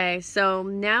 Okay, so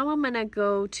now I'm going to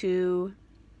go to,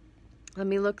 let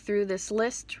me look through this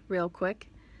list real quick.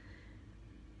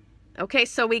 Okay,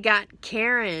 so we got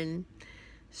Karen.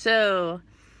 So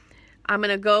I'm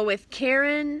going to go with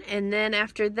Karen, and then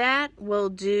after that, we'll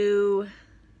do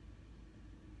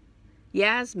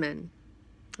Yasmin.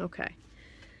 Okay.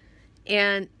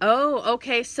 And, oh,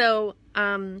 okay, so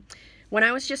when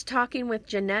I was just talking with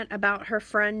Jeanette about her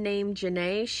friend named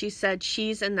Janae, she said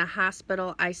she's in the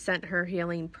hospital. I sent her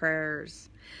healing prayers.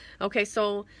 Okay,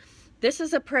 so this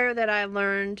is a prayer that I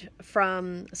learned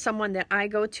from someone that I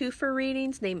go to for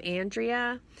readings named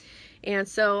Andrea. And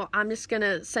so I'm just going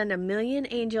to send 1,000,000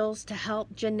 angels to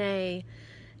help Janae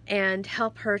and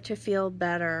help her to feel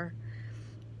better.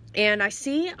 And I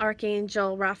see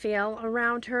Archangel Raphael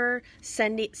around her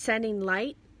sending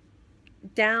light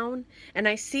down. And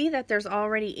I see that there's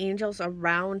already angels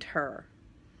around her.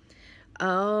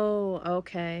 Oh,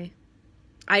 okay.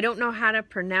 I don't know how to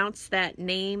pronounce that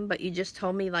name, but you just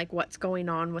told me like what's going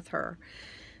on with her.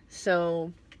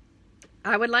 So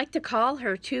I would like to call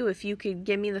her too. If you could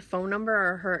give me the phone number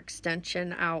or her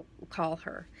extension, I'll call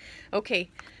her. Okay,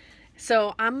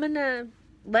 so I'm gonna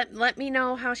let me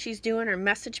know how she's doing, or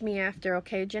message me after.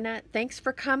 Okay, Jeanette, thanks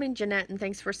for coming, Jeanette, and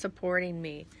thanks for supporting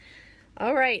me.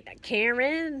 All right,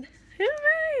 Karen. All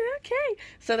right, okay,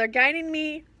 so they're guiding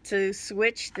me to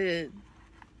switch to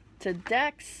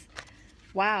decks.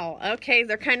 Wow, okay,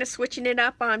 they're kind of switching it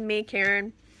up on me,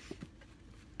 Karen.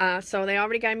 So they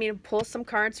already got me to pull some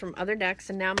cards from other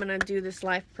decks, and now I'm going to do this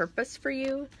life purpose for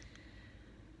you.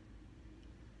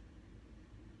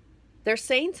 They're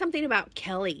saying something about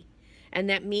Kelly, and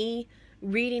that me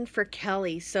reading for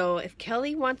Kelly. So if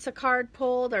Kelly wants a card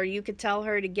pulled, or you could tell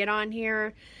her to get on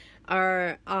here,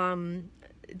 or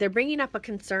they're bringing up a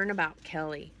concern about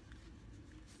Kelly.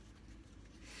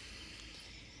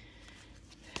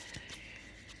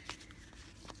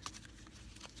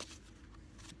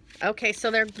 Okay, so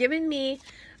they're giving me,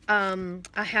 I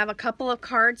have a couple of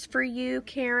cards for you,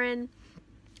 Karen.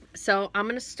 So I'm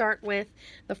going to start with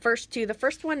the first two. The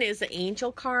first one is the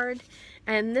angel card,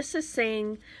 And this is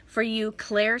saying for you,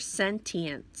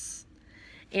 clairsentience.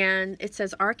 And it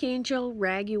says Archangel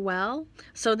Raguel.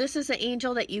 So this is an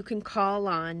angel that you can call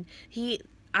on. He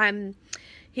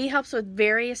helps with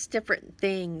various different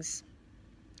things.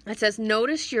 It says,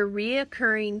 notice your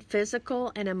reoccurring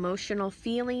physical and emotional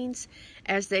feelings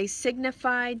as they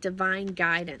signify divine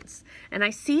guidance. And I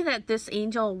see that this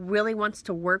angel really wants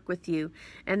to work with you.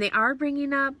 And they are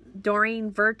bringing up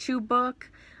Doreen Virtue book.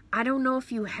 I don't know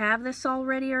if you have this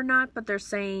already or not, but they're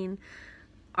saying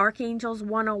Archangels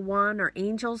 101 or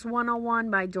Angels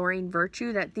 101 by Doreen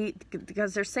Virtue,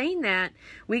 because they're saying that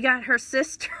we got her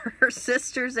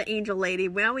sister's an angel lady.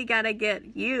 Well, we got to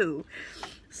get you.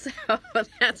 So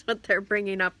that's what they're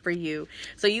bringing up for you.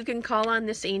 So you can call on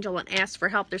this angel and ask for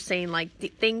help. They're saying like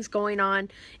things going on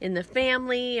in the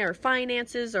family or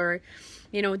finances or,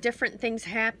 you know, different things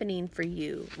happening for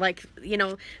you. Like, you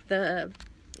know,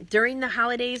 during the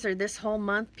holidays or this whole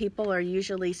month, people are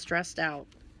usually stressed out.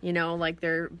 You know, like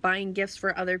they're buying gifts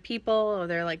for other people, or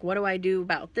they're like, what do I do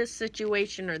about this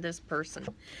situation or this person?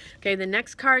 Okay, the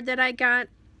next card that I got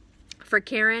for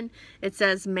Karen, it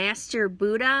says Master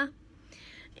Buddha.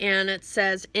 And it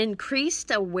says, increased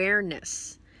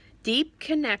awareness, deep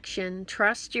connection,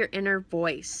 trust your inner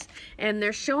voice. And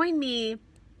they're showing me,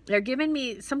 they're giving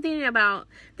me something about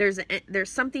there's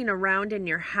something around in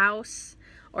your house,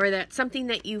 or that something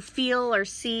that you feel or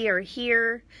see or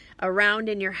hear around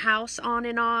in your house on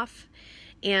and off.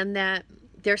 And that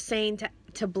they're saying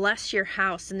to bless your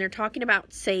house. And they're talking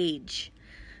about sage.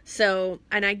 So,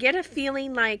 and I get a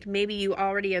feeling like maybe you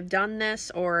already have done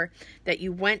this, or that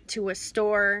you went to a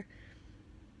store,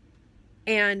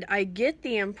 and I get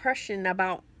the impression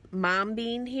about mom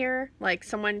being here, like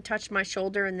someone touched my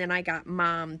shoulder and then I got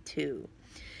mom too.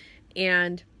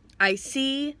 And I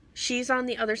see she's on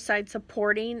the other side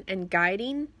supporting and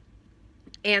guiding,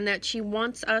 and that she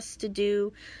wants us to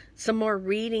do some more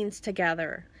readings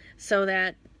together, so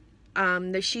that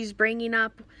she's bringing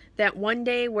up that one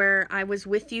day where I was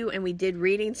with you and we did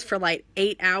readings for like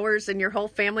 8 hours, and your whole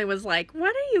family was like,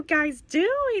 what are you guys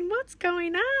doing? What's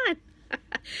going on?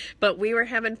 But we were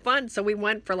having fun, so we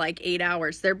went for like 8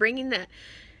 hours. They're bringing that.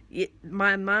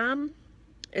 My mom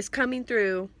is coming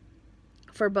through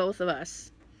for both of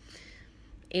us.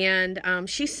 And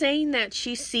she's saying that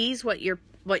she sees what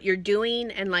you're doing,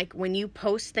 and like when you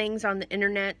post things on the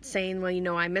internet saying, well, you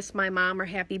know, I miss my mom or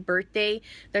happy birthday,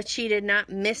 that she did not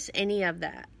miss any of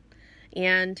that.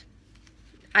 And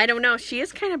I don't know, she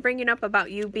is kind of bringing up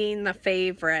about you being the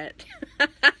favorite.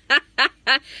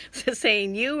 So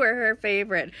saying you were her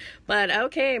favorite. But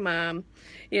okay, mom,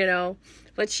 you know,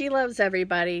 but she loves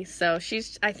everybody. So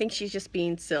I think she's just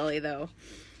being silly though.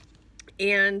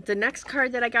 And the next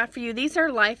card that I got for you, these are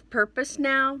life purpose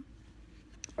now.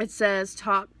 It says,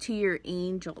 talk to your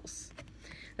angels.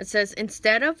 It says,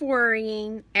 instead of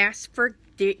worrying, ask for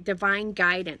divine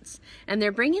guidance. And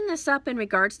they're bringing this up in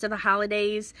regards to the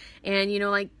holidays. And, you know,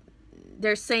 like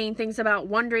they're saying things about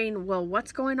wondering, well,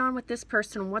 what's going on with this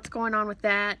person? What's going on with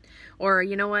that? Or,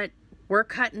 you know what, we're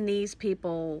cutting these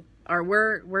people, or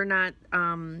we're not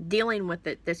dealing with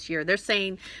it this year. They're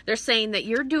saying that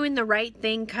you're doing the right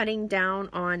thing, cutting down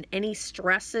on any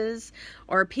stresses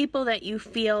or people that you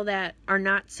feel that are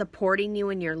not supporting you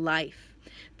in your life.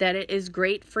 That it is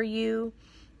great for you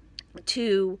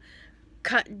to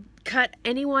cut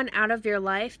anyone out of your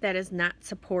life that is not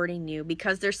supporting you,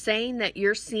 because they're saying that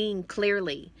you're seeing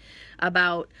clearly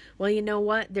about, well, you know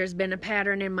what, there's been a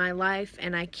pattern in my life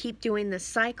and I keep doing this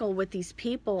cycle with these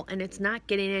people and it's not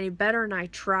getting any better, and I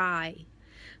try.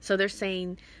 So they're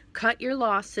saying cut your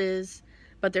losses,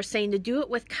 but they're saying to do it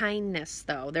with kindness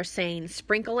though. They're saying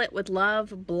sprinkle it with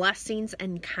love, blessings,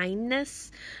 and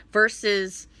kindness,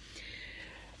 versus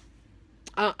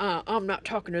I'm not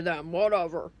talking to them,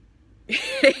 whatever.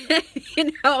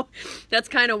 You know, that's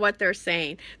kind of what they're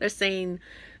saying. They're saying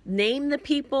name the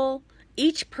people,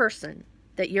 each person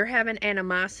that you're having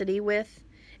animosity with.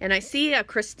 And I see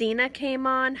Christina came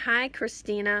on. Hi,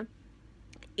 Christina.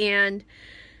 And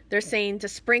they're saying to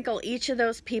sprinkle each of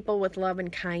those people with love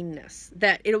and kindness,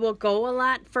 that it will go a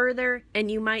lot further. And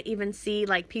you might even see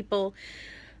like people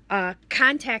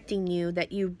contacting you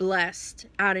that you blessed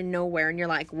out of nowhere, and you're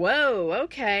like, whoa,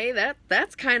 okay,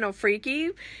 that's kind of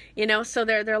freaky, you know. So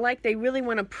they're like, they really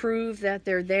want to prove that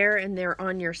they're there and they're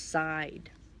on your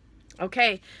side.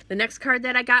 Okay, the next card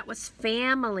that I got was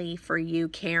family for you,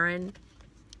 Karen.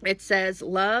 It says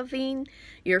loving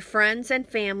your friends and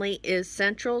family is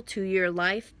central to your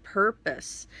life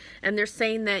purpose. And they're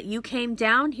saying that you came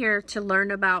down here to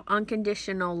learn about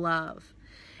unconditional love.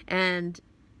 And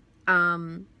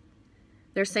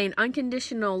they're saying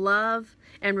unconditional love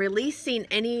and releasing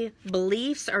any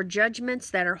beliefs or judgments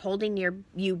that are holding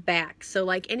you back. So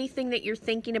like anything that you're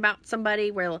thinking about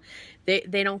somebody where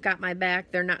they don't got my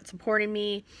back, they're not supporting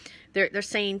me, they're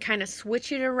saying kind of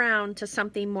switch it around to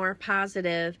something more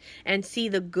positive and see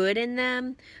the good in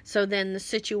them, so then the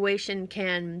situation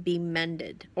can be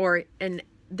mended. And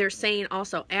they're saying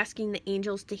also asking the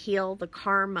angels to heal the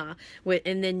karma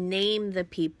and then name the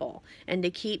people, and to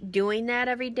keep doing that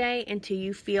every day until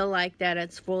you feel like that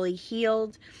it's fully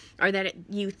healed, or that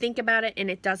you think about it and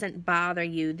it doesn't bother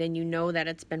you, then you know that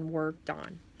it's been worked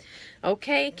on.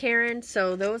 Okay, Karen,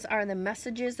 so those are the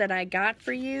messages that I got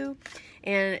for you.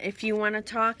 And if you want to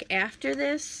talk after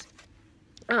this,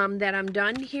 that I'm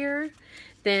done here,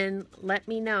 then let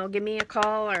me know. Give me a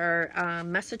call or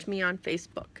message me on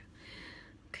Facebook.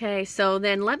 Okay, so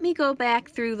then let me go back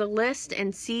through the list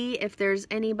and see if there's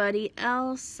anybody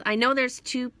else. I know there's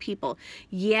 2 people.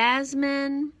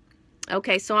 Yasmin.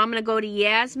 Okay, so I'm going to go to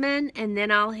Yasmin, and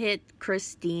then I'll hit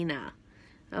Christina.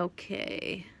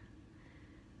 Okay.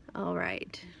 All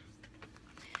right.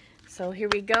 So here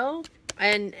we go.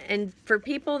 And for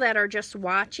people that are just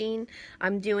watching,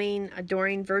 I'm doing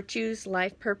Adoring Virtues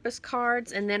Life Purpose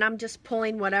cards, and then I'm just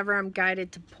pulling whatever I'm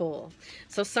guided to pull.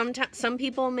 So some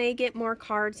people may get more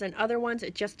cards than other ones.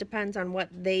 It just depends on what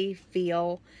they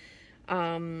feel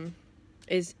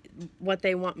is what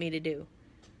they want me to do.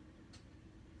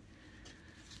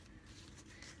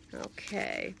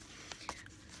 Okay.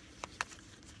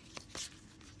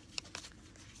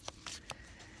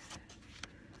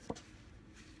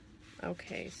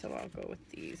 Okay, so I'll go with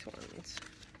these ones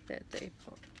that they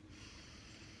pull.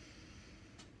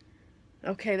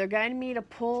 Okay, they're guiding me to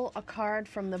pull a card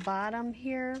from the bottom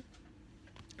here.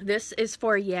 This is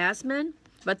for Yasmin,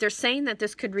 but they're saying that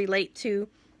this could relate to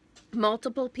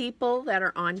multiple people that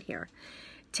are on here.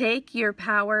 Take your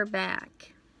power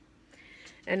back.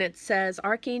 And it says,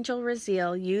 Archangel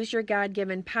Raziel, use your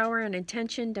God-given power and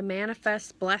intention to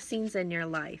manifest blessings in your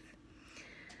life.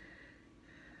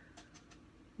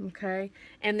 Okay,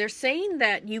 and they're saying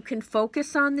that you can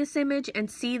focus on this image and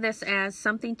see this as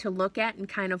something to look at and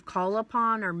kind of call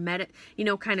upon, or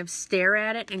kind of stare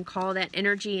at it and call that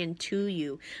energy into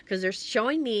you. Because they're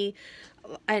showing me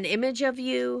an image of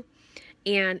you,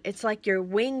 and it's like your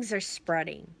wings are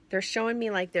spreading. They're showing me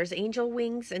like there's angel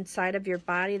wings inside of your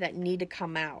body that need to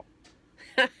come out.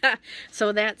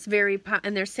 So that's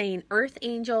and they're saying earth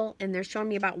angel, and they're showing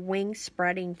me about wings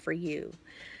spreading for you.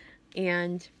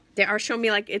 And they are showing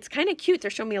me, like, it's kind of cute.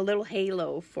 They're showing me a little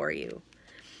halo for you.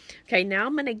 Okay, now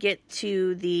I'm going to get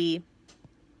to the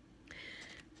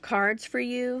cards for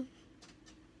you.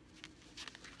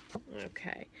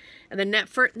 Okay. And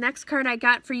the next card I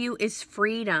got for you is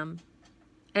Freedom.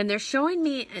 And they're showing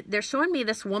me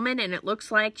this woman, and it looks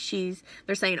like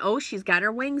they're saying, oh, she's got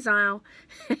her wings out.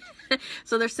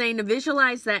 So they're saying to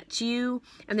visualize that's you.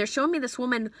 And they're showing me this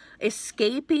woman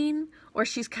escaping, or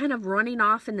she's kind of running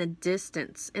off in the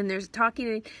distance. And they're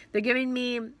giving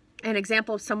me an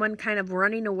example of someone kind of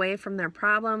running away from their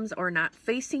problems or not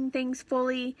facing things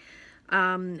fully.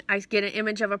 I get an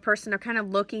image of a person, they're kind of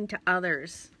looking to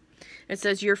others. It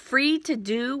says, you're free to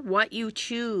do what you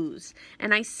choose.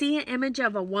 And I see an image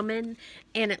of a woman,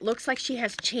 and it looks like she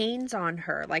has chains on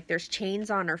her. Like there's chains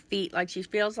on her feet. Like she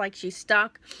feels like she's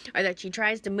stuck, or that she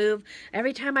tries to move.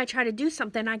 Every time I try to do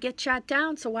something, I get shot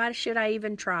down. So why should I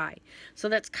even try? So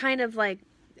that's kind of like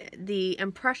the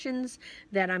impressions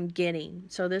that I'm getting.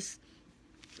 So this,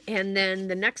 and then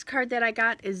the next card that I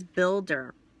got is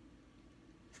Builder.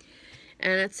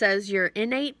 And it says, your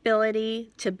innate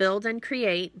ability to build and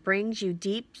create brings you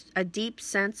a deep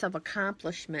sense of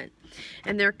accomplishment.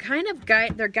 And they're kind of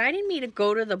they're guiding me to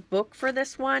go to the book for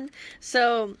this one.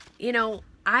 So,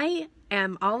 I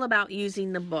am all about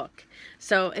using the book.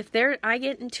 So I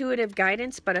get intuitive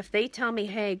guidance, but if they tell me,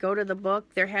 hey, go to the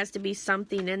book, there has to be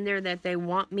something in there that they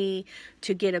want me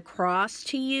to get across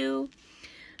to you.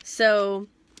 So,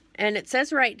 and it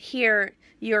says right here,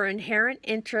 your inherent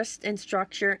interest in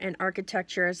structure and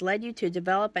architecture has led you to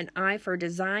develop an eye for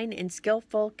design and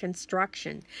skillful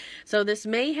construction. So this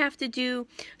may have to do,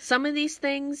 some of these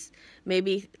things,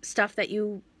 maybe stuff that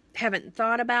you haven't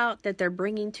thought about that they're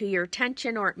bringing to your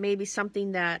attention, or it may be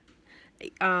something that,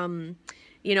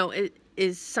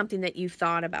 is something that you've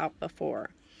thought about before.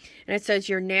 And it says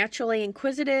you're naturally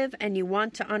inquisitive and you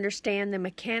want to understand the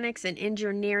mechanics and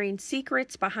engineering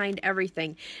secrets behind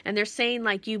everything. And they're saying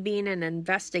like you being an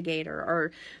investigator,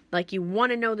 or like you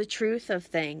want to know the truth of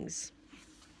things.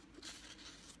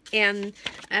 And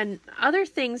other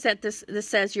things that this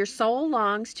says, your soul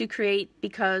longs to create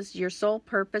because your sole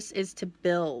purpose is to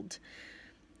build.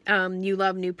 You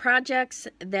love new projects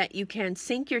that you can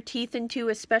sink your teeth into,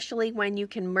 especially when you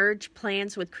can merge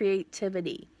plans with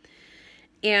creativity.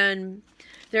 And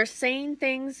they're saying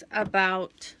things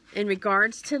about, in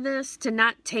regards to this, to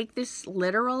not take this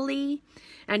literally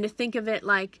and to think of it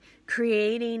like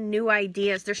creating new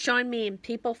ideas. They're showing me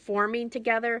people forming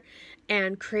together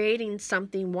and creating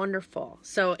something wonderful.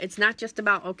 So it's not just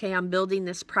about, okay, I'm building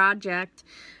this project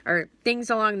or things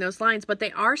along those lines, but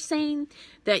they are saying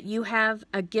that you have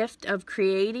a gift of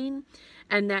creating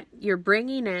and that you're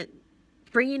bringing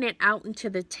it out into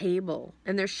the table.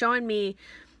 And they're showing me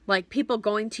like people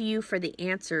going to you for the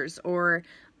answers, or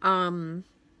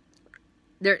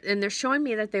they're showing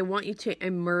me that they want you to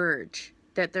emerge,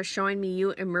 that they're showing me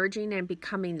you emerging and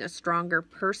becoming a stronger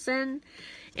person.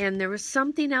 And there was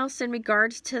something else in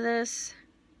regards to this.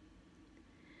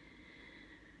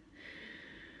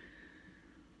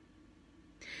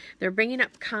 They're bringing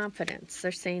up confidence.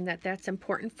 They're saying that that's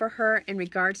important for her in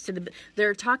regards to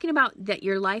they're talking about that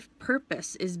your life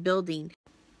purpose is building.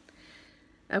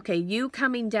 Okay, you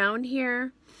coming down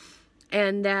here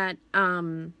and that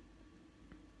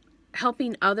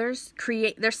helping others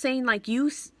create. They're saying like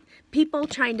people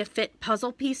trying to fit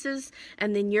puzzle pieces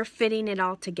and then you're fitting it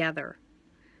all together.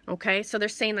 Okay, so they're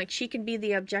saying like she can be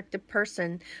the objective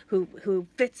person who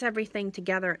fits everything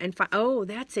together and oh,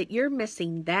 that's it, you're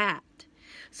missing that.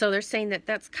 So they're saying that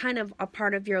that's kind of a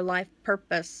part of your life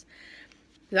purpose.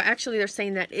 Actually, they're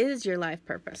saying that is your life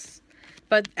purpose.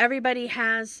 But everybody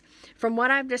has, from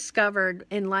what I've discovered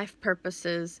in life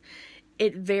purposes,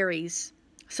 it varies.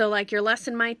 So like your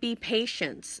lesson might be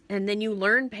patience, and then you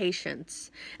learn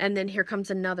patience, and then here comes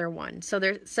another one.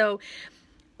 So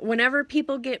whenever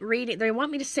people get reading, they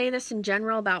want me to say this in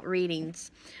general about readings.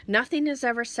 Nothing is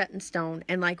ever set in stone.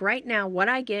 And like right now, what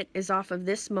I get is off of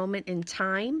this moment in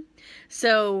time.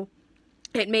 So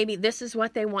it may be this is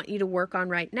what they want you to work on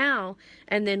right now.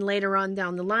 And then later on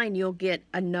down the line, you'll get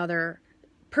another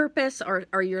purpose,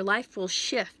 or your life will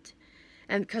shift.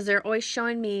 And because they're always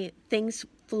showing me things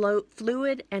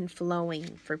fluid and flowing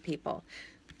for people,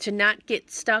 to not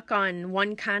get stuck on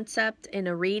one concept in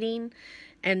a reading.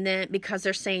 And then because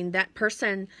they're saying that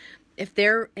person, if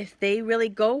they really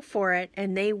go for it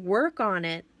and they work on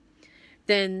it,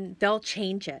 then they'll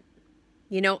change it.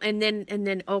 You know, and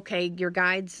then okay, your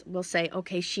guides will say,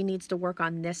 okay, she needs to work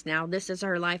on this now. This is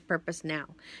her life purpose now.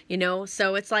 You know,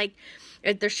 so it's like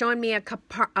they're showing me a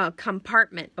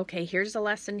compartment. Okay, here's a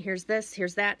lesson. Here's this.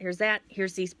 Here's that. Here's that.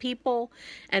 Here's these people,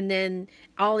 and then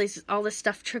all this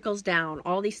stuff trickles down.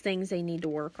 All these things they need to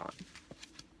work on.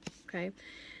 Okay.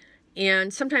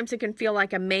 And sometimes it can feel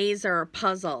like a maze or a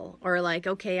puzzle, or like,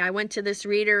 okay, I went to this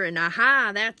reader and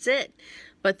aha, that's it.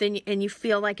 But then, and you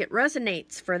feel like it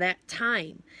resonates for that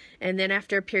time. And then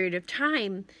after a period of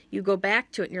time, you go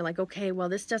back to it and you're like, okay, well,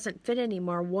 this doesn't fit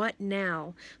anymore. What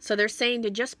now? So they're saying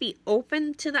to just be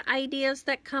open to the ideas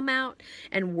that come out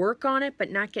and work on it,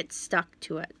 but not get stuck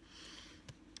to it.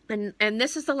 And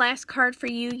this is the last card for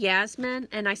you, Yasmin.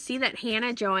 And I see that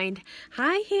Hannah joined.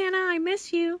 Hi, Hannah, I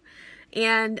miss you.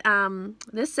 And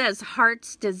this says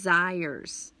Heart's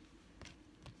Desires.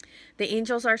 The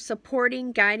angels are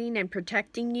supporting, guiding, and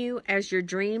protecting you as your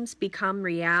dreams become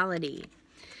reality.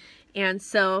 And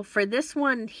so for this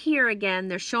one here again,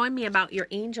 they're showing me about your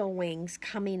angel wings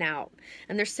coming out.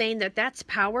 And they're saying that that's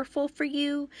powerful for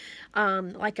you,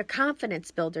 like a confidence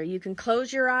builder. You can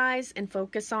close your eyes and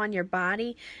focus on your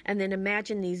body and then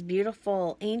imagine these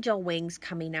beautiful angel wings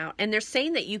coming out. And they're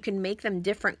saying that you can make them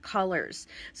different colors.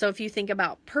 So if you think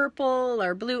about purple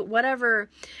or blue, whatever,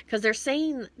 because they're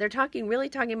really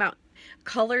talking about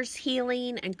colors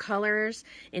healing and colors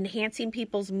enhancing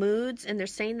people's moods, and they're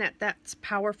saying that that's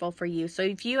powerful for you. So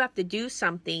if you have to do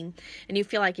something and you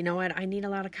feel like, you know what, I need a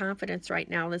lot of confidence right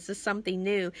now, this is something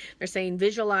new, they're saying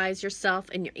visualize yourself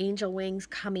and your angel wings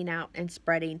coming out and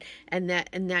spreading, and that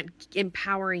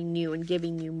empowering you and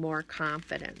giving you more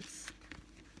confidence.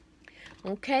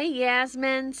 Okay,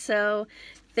 Yasmin, so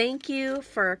thank you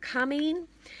for coming,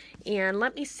 and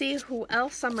let me see who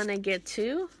else I'm going to get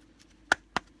to.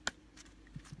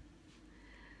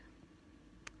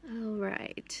 All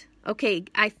right. Okay,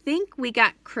 I think we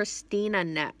got Christina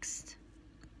next.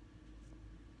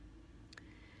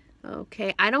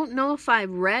 Okay, I don't know if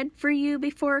I've read for you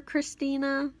before,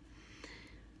 Christina,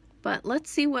 but let's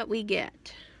see what we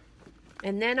get.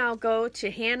 And then I'll go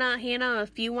to Hannah. Hannah,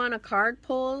 if you want a card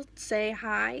pull, say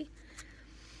hi.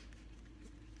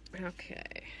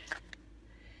 Okay.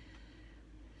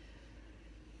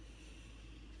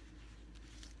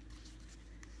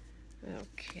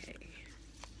 Okay.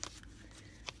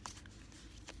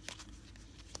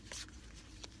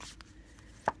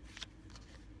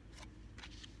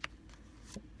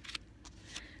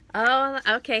 Oh,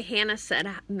 okay. Hannah said,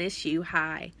 miss you.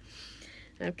 Hi.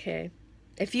 Okay.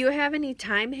 If you have any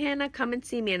time, Hannah, come and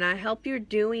see me, and I hope you're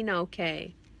doing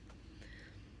okay.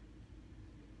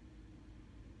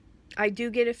 I do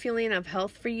get a feeling of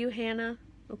health for you, Hannah.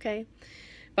 Okay.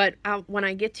 But when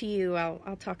I get to you,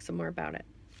 I'll talk some more about it.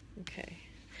 Okay.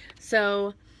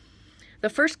 So the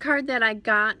first card that I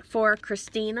got for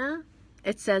Christina,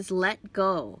 it says let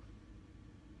go.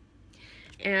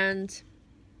 And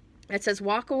it says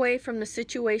walk away from the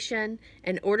situation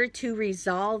in order to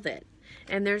resolve it.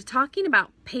 And they're talking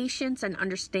about patience and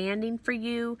understanding for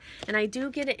you. And I do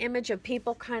get an image of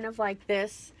people kind of like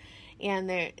this.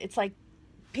 And it's like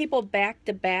people back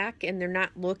to back and they're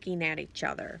not looking at each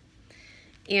other.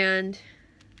 And,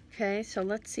 okay, so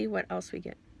let's see what else we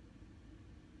get.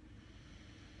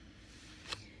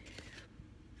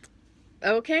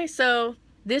 Okay, so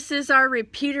this is our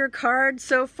repeater card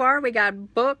so far. We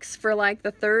got books for like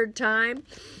the third time.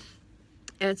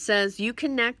 It says you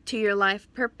connect to your life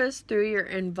purpose through your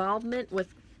involvement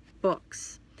with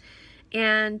books.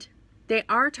 And they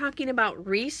are talking about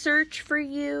research for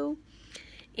you.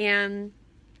 And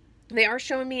they are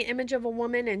showing me an image of a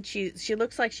woman, and she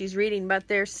looks like she's reading, but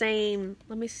they're saying,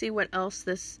 let me see what else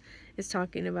this is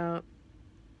talking about.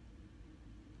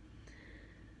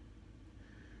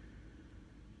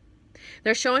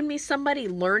 They're showing me somebody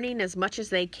learning as much as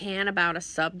they can about a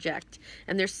subject,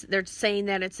 and they're saying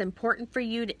that it's important for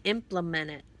you to implement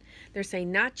it. They're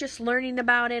saying not just learning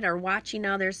about it or watching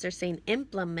others, they're saying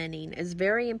implementing is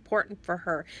very important for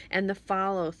her, and the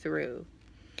follow through.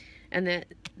 And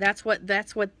that's what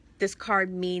this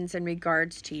card means in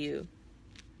regards to you.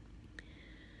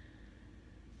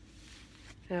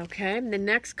 Okay, the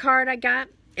next card I got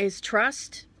is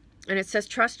trust. And it says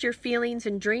trust your feelings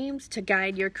and dreams to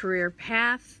guide your career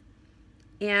path.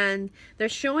 And they're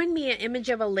showing me an image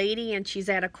of a lady, and she's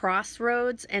at a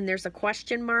crossroads, and there's a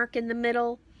question mark in the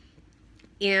middle.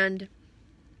 And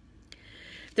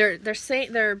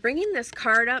they're bringing this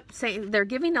card up, saying they're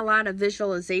giving a lot of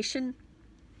visualization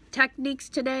techniques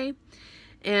today.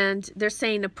 And they're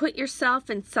saying to put yourself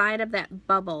inside of that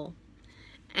bubble.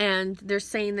 And they're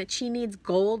saying that she needs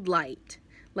gold light.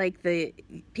 Like the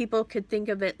people could think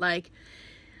of it like,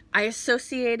 I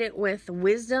associate it with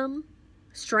wisdom,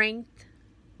 strength,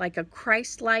 like a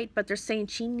Christ light, but they're saying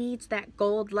she needs that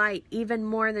gold light even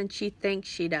more than she thinks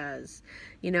she does.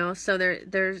 You know, so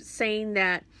they're saying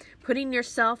that putting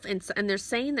yourself in, and they're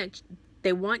saying that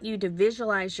they want you to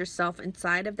visualize yourself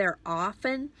inside of there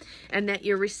often, and that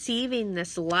you're receiving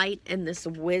this light and this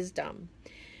wisdom.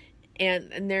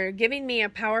 And they're giving me a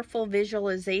powerful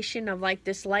visualization of like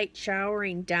this light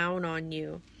showering down on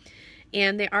you.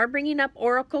 And they are bringing up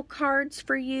oracle cards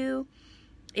for you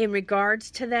in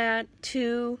regards to that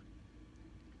too.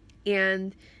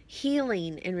 And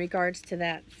healing in regards to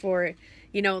that for,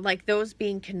 you know, like those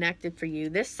being connected for you.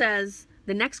 This says,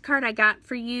 the next card I got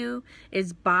for you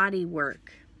is body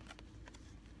work.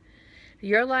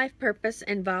 Your life purpose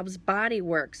involves body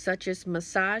work such as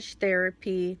massage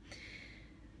therapy,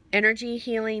 energy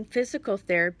healing, physical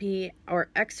therapy, or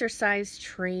exercise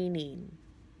training.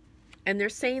 And they're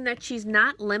saying that she's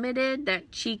not limited, that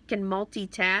she can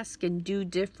multitask and do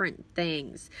different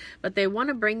things. But they want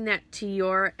to bring that to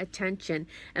your attention.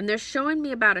 And they're showing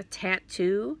me about a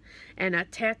tattoo. And a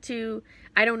tattoo,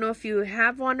 I don't know if you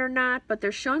have one or not, but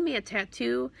they're showing me a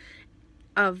tattoo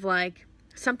of like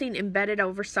something embedded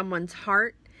over someone's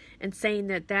heart, and saying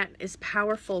that that is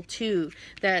powerful too.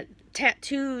 That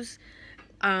tattoos,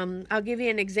 I'll give you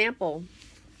an example.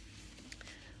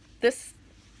 This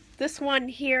one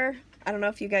here, I don't know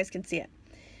if you guys can see it.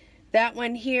 That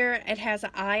one here, it has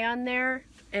an eye on there,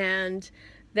 and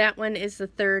that one is the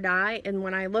third eye. And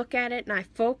when I look at it and I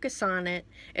focus on it,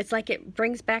 it's like it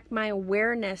brings back my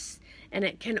awareness, and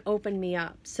it can open me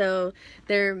up. So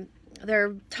they're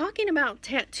talking about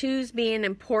tattoos being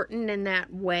important in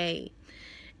that way.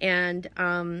 And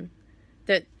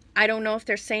that I don't know if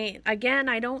they're saying, again,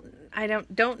 I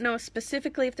don't know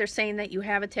specifically if they're saying that you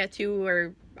have a tattoo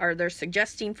or they're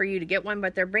suggesting for you to get one,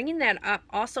 but they're bringing that up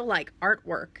also, like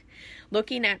artwork,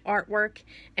 looking at artwork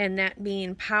and that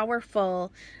being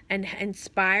powerful and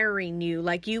inspiring you,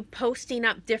 like you posting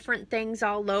up different things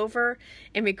all over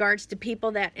in regards to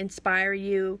people that inspire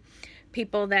you,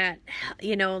 people that,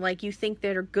 you know, like you think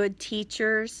that are good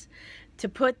teachers, to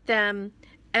put them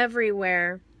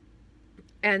everywhere.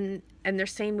 And they're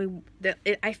saying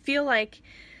I feel like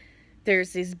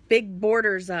there's these big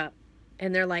borders up,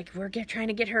 and they're like, we're trying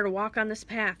to get her to walk on this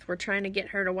path. We're trying to get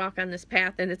her to walk on this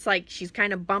path. And it's like she's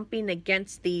kind of bumping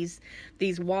against these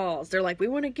walls. They're like, we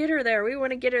want to get her there. We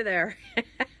want to get her there.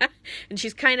 And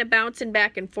she's kind of bouncing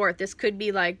back and forth. This could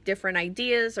be like different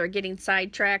ideas or getting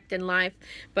sidetracked in life,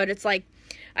 but it's like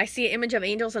I see an image of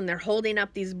angels and they're holding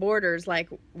up these borders like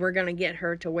we're going to get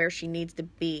her to where she needs to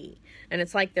be. And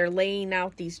it's like they're laying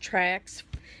out these tracks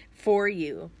for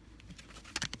you.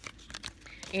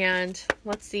 And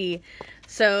let's see.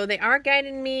 So they are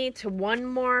guiding me to one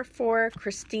more for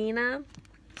Christina.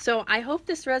 So I hope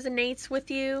this resonates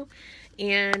with you.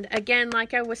 And again,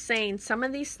 like I was saying, some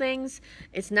of these things,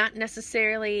 it's not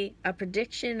necessarily a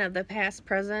prediction of the past,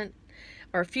 present,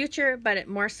 or future, but it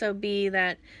more so be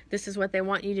that this is what they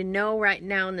want you to know right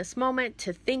now in this moment,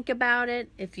 to think about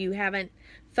it if you haven't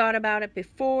thought about it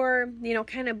before, you know,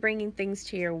 kind of bringing things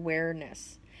to your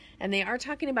awareness. And they are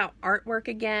talking about artwork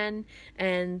again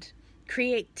and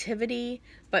creativity,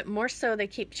 but more so they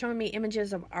keep showing me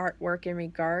images of artwork in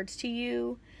regards to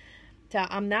you. So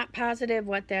I'm not positive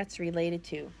what that's related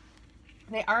to.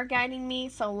 They are guiding me.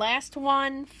 So last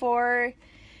one for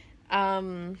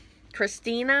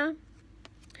Christina.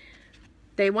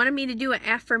 They wanted me to do an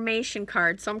affirmation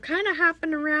card, so I'm kind of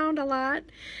hopping around a lot.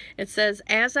 It says,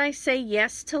 as I say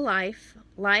yes to life,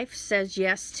 life says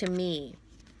yes to me.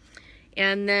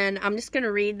 And then I'm just going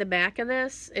to read the back of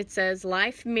this. It says,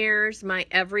 life mirrors my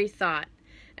every thought.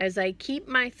 As I keep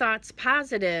my thoughts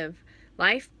positive,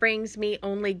 life brings me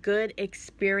only good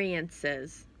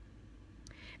experiences.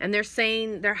 And they're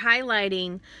saying, they're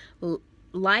highlighting,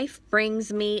 life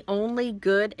brings me only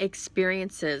good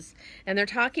experiences. And they're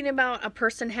talking about a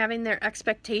person having their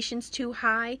expectations too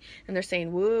high. And they're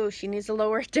saying, woo, she needs to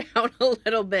lower it down a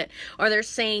little bit. Or they're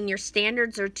saying your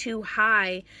standards are too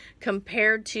high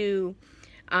compared to,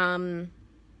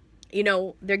 you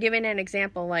know, they're giving an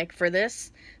example. Like for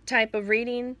this type of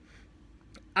reading,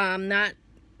 I'm not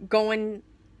going,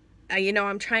 you know,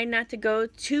 I'm trying not to go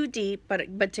too deep,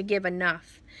 but to give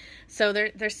enough. So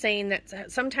they're saying that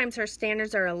sometimes her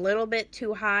standards are a little bit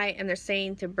too high, and they're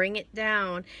saying to bring it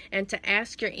down and to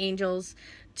ask your angels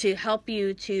to help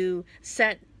you to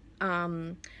set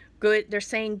good, they're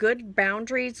saying good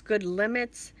boundaries, good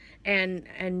limits,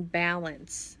 and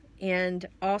balance. And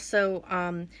also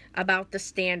about the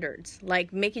standards,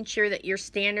 like making sure that your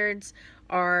standards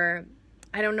are,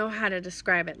 I don't know how to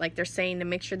describe it, like they're saying to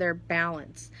make sure they're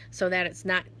balanced so that it's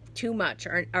not too much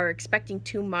or expecting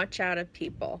too much out of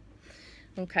people.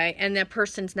 Okay, and that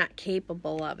person's not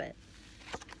capable of it.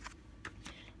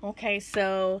 Okay,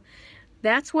 so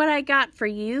that's what I got for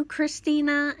you,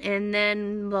 Christina. And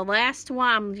then the last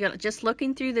one, I'm just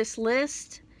looking through this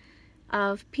list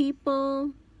of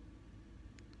people.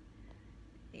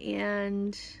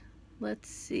 And let's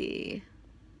see.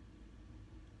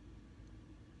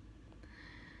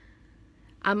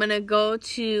 I'm going to go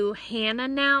to Hannah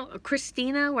now.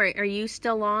 Christina, are you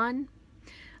still on?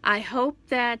 I hope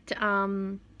that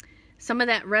some of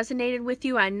that resonated with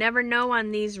you. I never know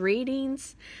on these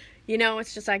readings. You know,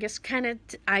 it's just, I just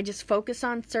I just focus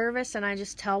on service and I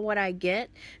just tell what I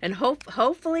get. And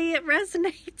hopefully it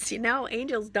resonates. You know,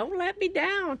 angels, don't let me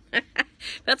down.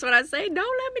 That's what I say. Don't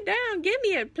let me down. Give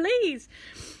me it, please.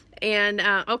 And,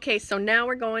 okay, so now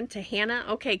we're going to Hannah.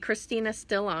 Okay, Christina's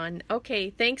still on. Okay,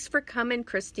 thanks for coming,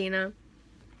 Christina.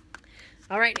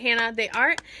 All right, Hannah, they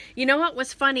are, you know what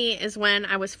was funny is when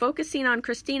I was focusing on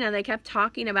Christina, they kept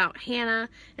talking about Hannah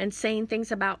and saying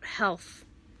things about health.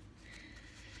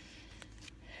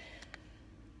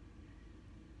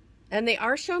 And they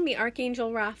are showing me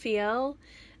Archangel Raphael,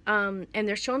 and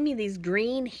they're showing me these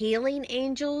green healing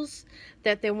angels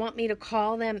that they want me to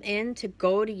call them in to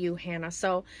go to you, Hannah.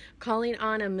 So calling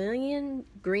on 1,000,000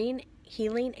 green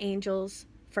healing angels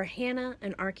for Hannah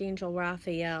and Archangel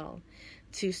Raphael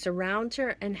to surround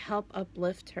her and help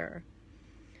uplift her.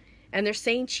 And they're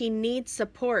saying she needs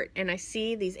support. And I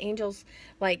see these angels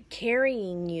like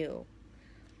carrying you.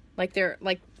 Like they're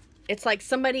like, it's like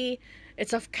somebody,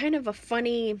 it's a kind of a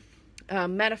funny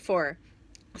metaphor.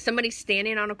 Somebody's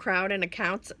standing on a crowd in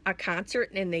a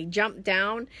concert and they jump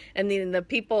down and then the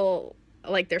people,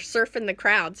 like they're surfing the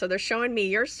crowd. So they're showing me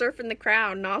you're surfing the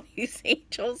crowd and all these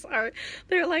angels are,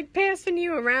 they're like passing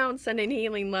you around, sending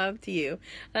healing love to you.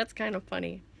 That's kind of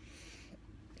funny.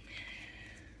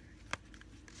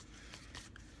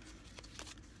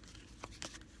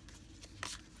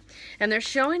 And they're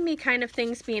showing me kind of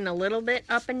things being a little bit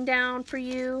up and down for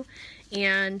you.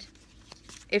 And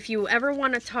if you ever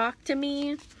want to talk to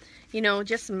me, you know,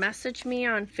 just message me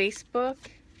on Facebook.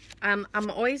 I'm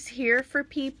always here for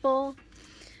people.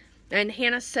 And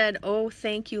Hannah said, oh,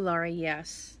 thank you, Laura.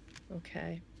 Yes.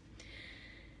 Okay.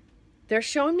 They're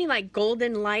showing me like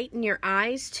golden light in your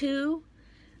eyes too.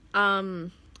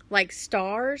 Like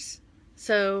stars.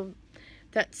 So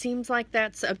that seems like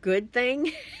that's a good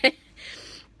thing.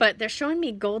 But they're showing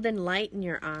me golden light in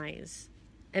your eyes.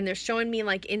 And they're showing me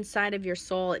like inside of your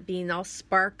soul it being all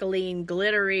sparkly and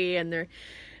glittery, and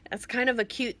that's kind of a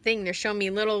cute thing. They're showing me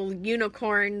little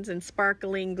unicorns and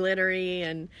sparkly and glittery,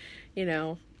 and you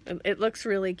know, it looks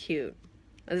really cute.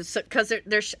 Because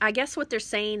I guess what they're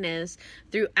saying is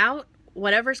throughout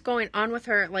whatever's going on with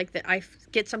her, like that I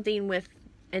get something with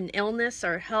an illness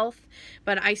or health,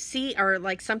 but I see, or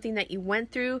like something that you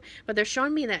went through, but they're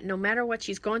showing me that no matter what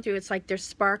she's going through, it's like they're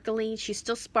sparkling, she's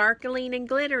still sparkling and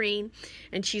glittering,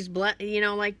 and she's, you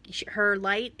know, like her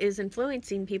light is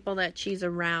influencing people that she's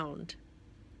around.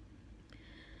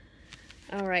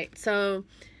 All right, so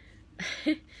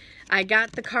I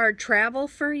got the card Travel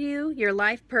for you. Your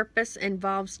life purpose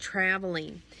involves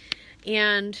traveling.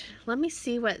 And let me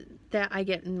see what that I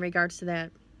get in regards to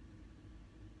that.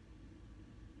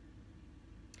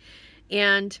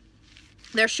 And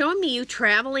they're showing me you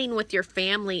traveling with your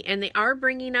family, and they are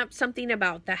bringing up something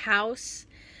about the house.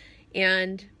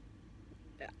 And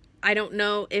I don't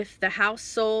know if the house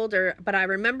sold, but I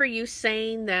remember you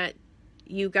saying that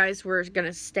you guys were going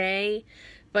to stay.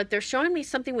 But they're showing me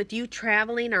something with you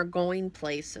traveling or going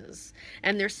places.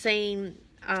 And they're saying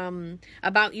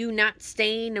about you not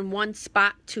staying in one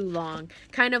spot too long.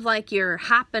 Kind of like you're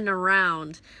hopping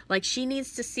around. Like she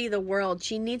needs to see the world.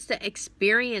 She needs to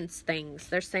experience things.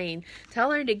 They're saying,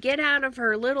 tell her to get out of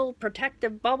her little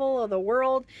protective bubble of the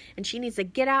world. And she needs to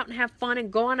get out and have fun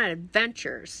and go on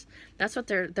adventures. That's what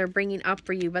they're bringing up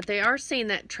for you. But they are saying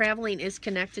that traveling is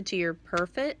connected to your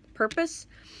purpose.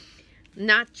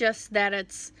 Not just that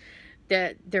it's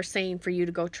that they're saying for you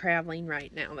to go traveling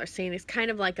right now. They're saying it's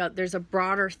kind of like there's a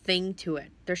broader thing to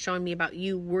it. They're showing me about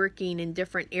you working in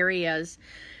different areas.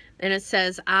 And it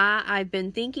says, I've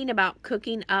been thinking about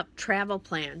cooking up travel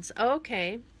plans.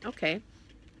 Okay.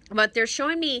 But they're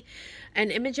showing me an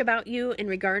image about you in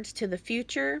regards to the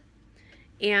future.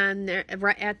 And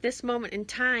right at this moment in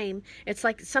time, it's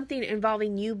like something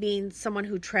involving you being someone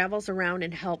who travels around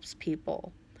and helps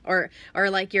people. Or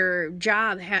like your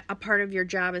job, a part of your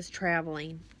job is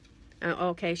traveling.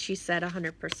 Okay, she said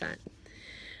 100%.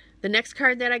 The next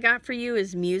card that I got for you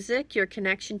is music. Your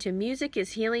connection to music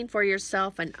is healing for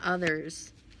yourself and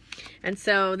others. And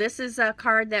so this is a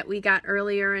card that we got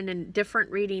earlier in a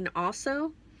different reading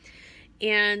also.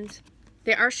 And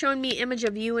they are showing me image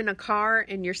of you in a car,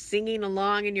 and you're singing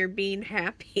along and you're being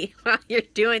happy while you're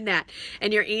doing that.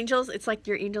 And your angels, it's like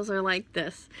your angels are like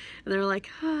this. And they're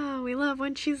like, oh, we love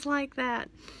when she's like that.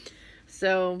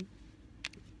 So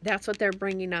that's what they're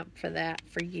bringing up for that,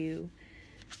 for you.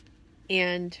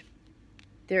 And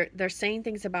they're saying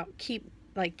things about keep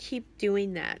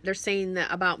doing that. They're saying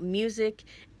that about music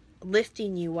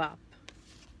lifting you up.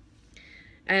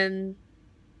 And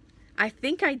I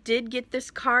think I did get this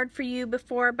card for you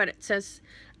before, but it says,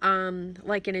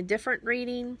 like in a different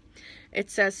reading,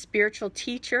 it says spiritual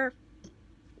teacher.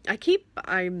 I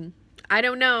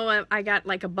don't know, I got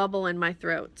like a bubble in my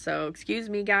throat, so excuse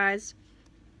me guys.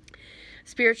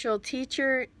 Spiritual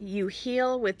teacher, you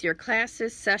heal with your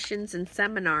classes, sessions, and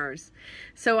seminars.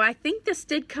 So I think this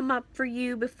did come up for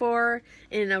you before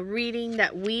in a reading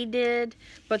that we did,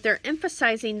 but they're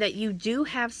emphasizing that you do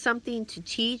have something to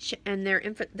teach, and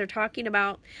they're talking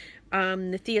about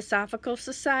the Theosophical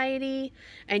Society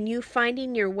and you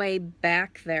finding your way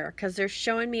back there, because they're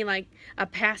showing me like a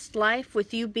past life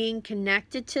with you being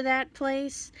connected to that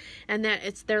place, and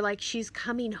that they're like, she's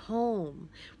coming home.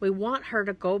 We want her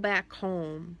to go back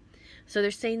home. So they're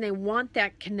saying they want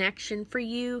that connection for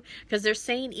you, because they're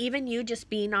saying even you just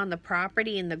being on the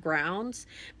property and the grounds,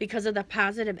 because of the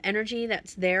positive energy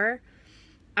that's there,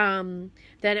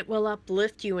 that it will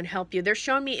uplift you and help you. They're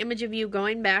showing me image of you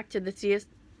going back to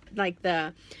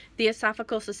the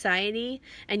Theosophical Society,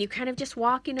 and you kind of just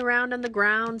walking around on the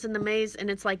grounds in the maze, and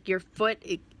it's like your foot,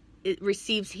 it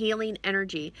receives healing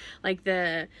energy. Like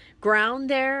the ground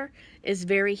there is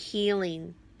very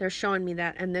healing. They're showing me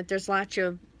that, and that there's lots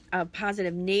of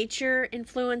positive nature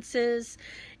influences,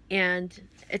 and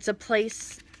it's a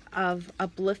place of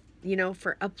uplift,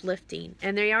 for uplifting.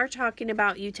 And they are talking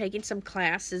about you taking some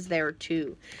classes there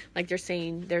too. Like they're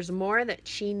saying there's more that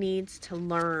she needs to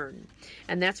learn.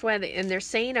 And that's why and they're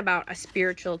saying about a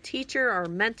spiritual teacher or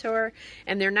mentor,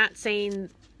 and they're not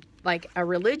saying like a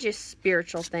religious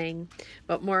spiritual thing,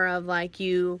 but more of like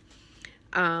you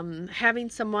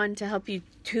having someone to help you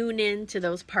tune in to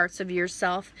those parts of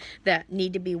yourself that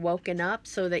need to be woken up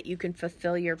so that you can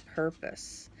fulfill your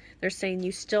purpose. They're saying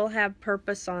you still have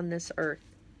purpose on this earth.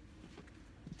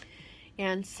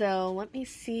 And so let me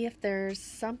see if there's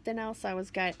something else I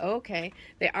was guiding. Okay,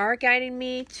 they are guiding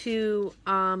me to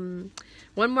one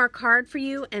more card for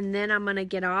you, and then I'm going to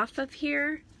get off of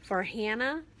here for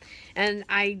Hannah, and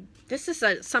this is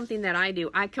something that I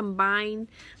do. I combine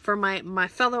for my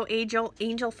fellow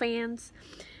angel fans.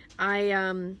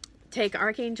 I take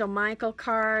Archangel Michael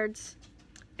cards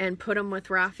and put them with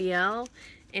Raphael,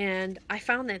 and I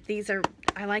found that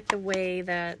I like the way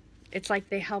that it's like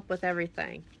they help with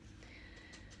everything.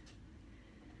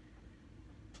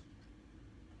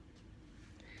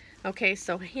 Okay,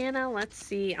 so Hannah, let's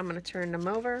see. I'm going to turn them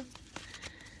over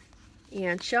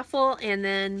and shuffle, and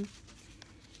then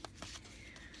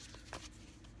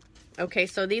okay,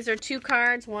 so these are 2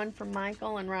 cards, one from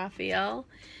Michael and Raphael.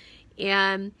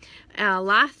 And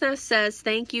Latha says,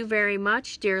 thank you very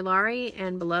much, dear Laurie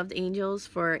and beloved angels,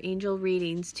 for angel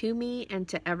readings to me and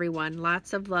to everyone.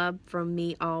 Lots of love from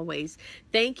me always.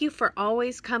 Thank you for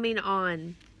always coming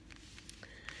on.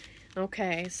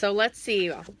 Okay, so let's see.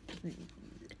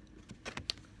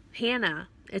 Hannah,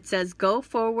 it says, go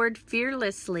forward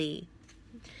fearlessly.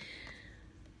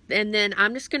 And then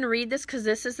I'm just going to read this because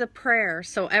this is a prayer.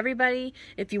 So everybody,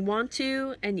 if you want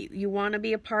to and you want to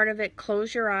be a part of it,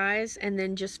 close your eyes and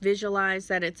then just visualize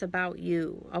that it's about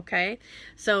you, okay?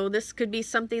 So this could be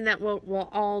something that we'll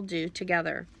all do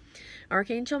together.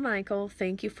 Archangel Michael,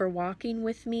 thank you for walking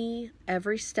with me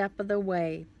every step of the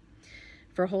way,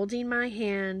 for holding my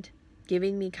hand,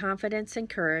 giving me confidence and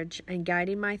courage, and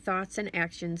guiding my thoughts and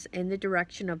actions in the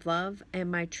direction of love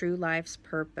and my true life's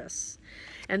purpose.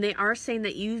 And they are saying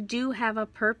that you do have a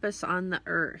purpose on the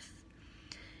earth.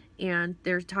 And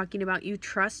they're talking about you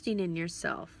trusting in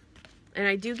yourself. And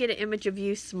I do get an image of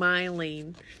you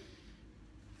smiling.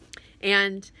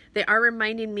 And they are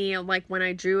reminding me of like when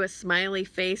I drew a smiley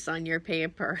face on your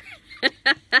paper.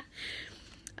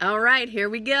 All right, here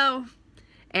we go.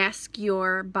 Ask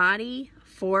your body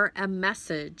for a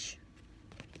message.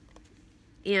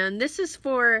 And this is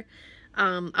for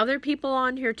other people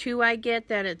on here too. I get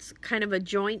that it's kind of a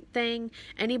joint thing.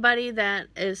 Anybody that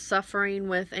is suffering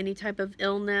with any type of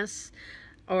illness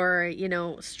or, you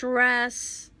know,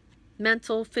 stress,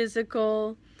 mental,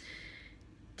 physical.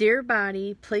 Dear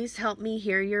body, please help me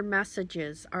hear your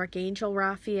messages. Archangel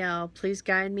Raphael, please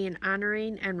guide me in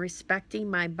honoring and respecting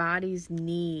my body's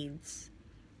needs.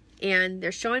 And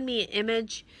they're showing me an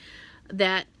image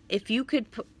that if you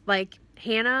could put, like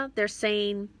Hannah, they're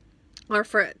saying, or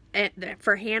for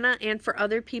Hannah and for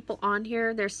other people on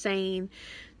here, they're saying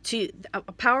a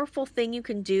powerful thing you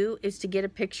can do is to get a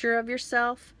picture of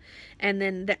yourself, and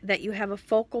then that you have a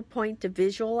focal point to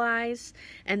visualize,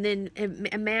 and then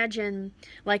imagine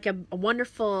like a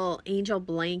wonderful angel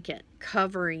blanket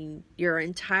covering your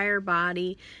entire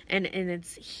body, and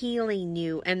it's healing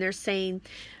you. And they're saying,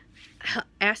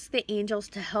 ask the angels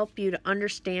to help you to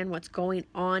understand what's going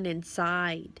on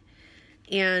inside.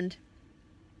 And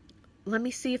let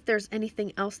me see if there's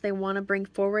anything else they want to bring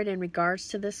forward in regards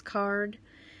to this card.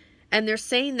 And they're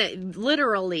saying that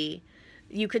literally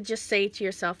you could just say to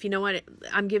yourself, you know what,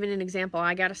 I'm giving an example.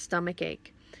 I got a stomach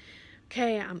ache.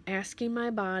 Okay, I'm asking my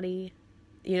body,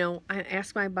 you know, I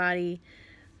ask my body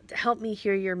to help me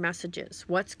hear your messages.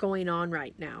 What's going on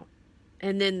right now?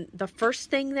 And then the first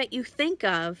thing that you think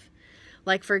of,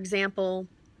 like for example,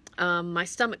 my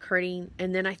stomach hurting,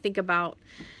 and then I think about,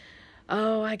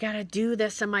 oh, I gotta do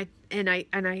this, and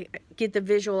I get the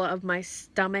visual of my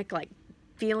stomach like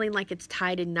feeling like it's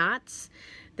tied in knots.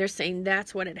 They're saying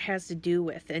that's what it has to do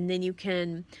with. And then you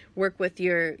can work with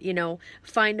your, you know,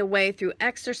 find a way through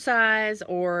exercise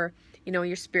or, you know,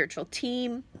 your spiritual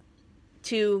team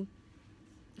to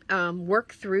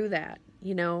work through that,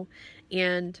 you know.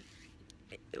 And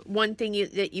one thing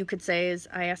that you could say is,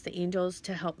 I ask the angels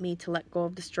to help me to let go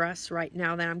of the stress right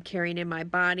now that I'm carrying in my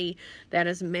body that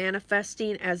is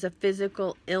manifesting as a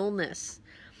physical illness.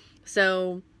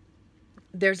 So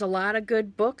there's a lot of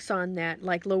good books on that.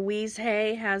 Like Louise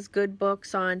Hay has good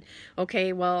books on,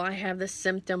 okay, well, I have this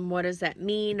symptom. What does that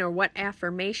mean? Or what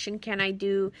affirmation can I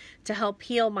do to help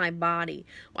heal my body?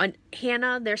 On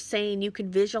Hannah, they're saying you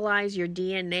could visualize your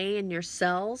DNA in your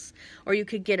cells, or you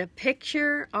could get a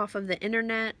picture off of the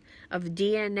internet of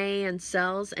DNA and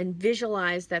cells and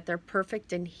visualize that they're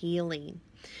perfect and healing.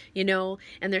 You know,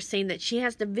 and they're saying that she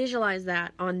has to visualize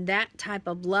that on that type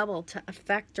of level to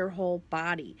affect her whole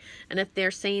body. And if they're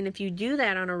saying if you do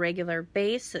that on a regular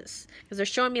basis, because they're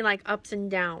showing me like ups and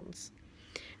downs,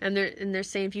 and they're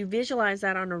saying if you visualize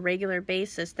that on a regular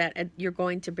basis, that you're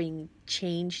going to bring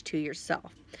change to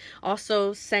yourself.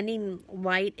 Also, sending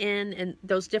light in, and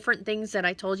those different things that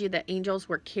I told you that angels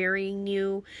were carrying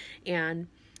you and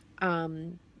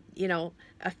you know,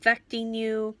 affecting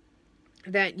you,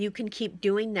 that you can keep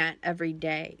doing that every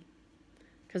day,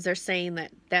 because they're saying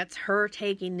that that's her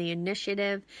taking the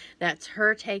initiative, that's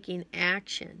her taking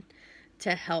action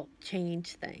to help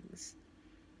change things.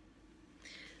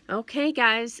 Okay,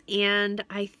 guys, and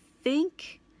I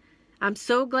think I'm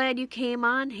so glad you came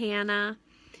on, Hannah.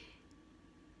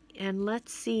 And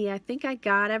let's see, I think I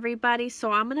got everybody.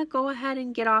 So I'm going to go ahead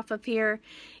and get off of here.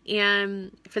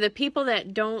 And for the people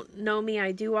that don't know me,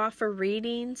 I do offer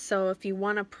readings. So if you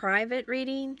want a private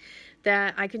reading,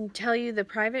 that I can tell you the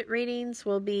private readings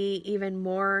will be even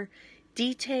more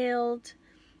detailed.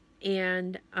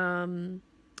 And, Hannah,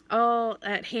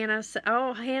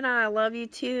 Hannah, I love you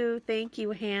too. Thank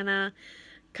you, Hannah.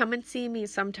 Come and see me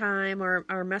sometime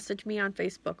or message me on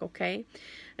Facebook, okay?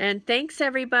 And thanks,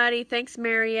 everybody. Thanks,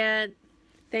 Mariette.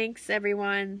 Thanks,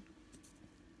 everyone.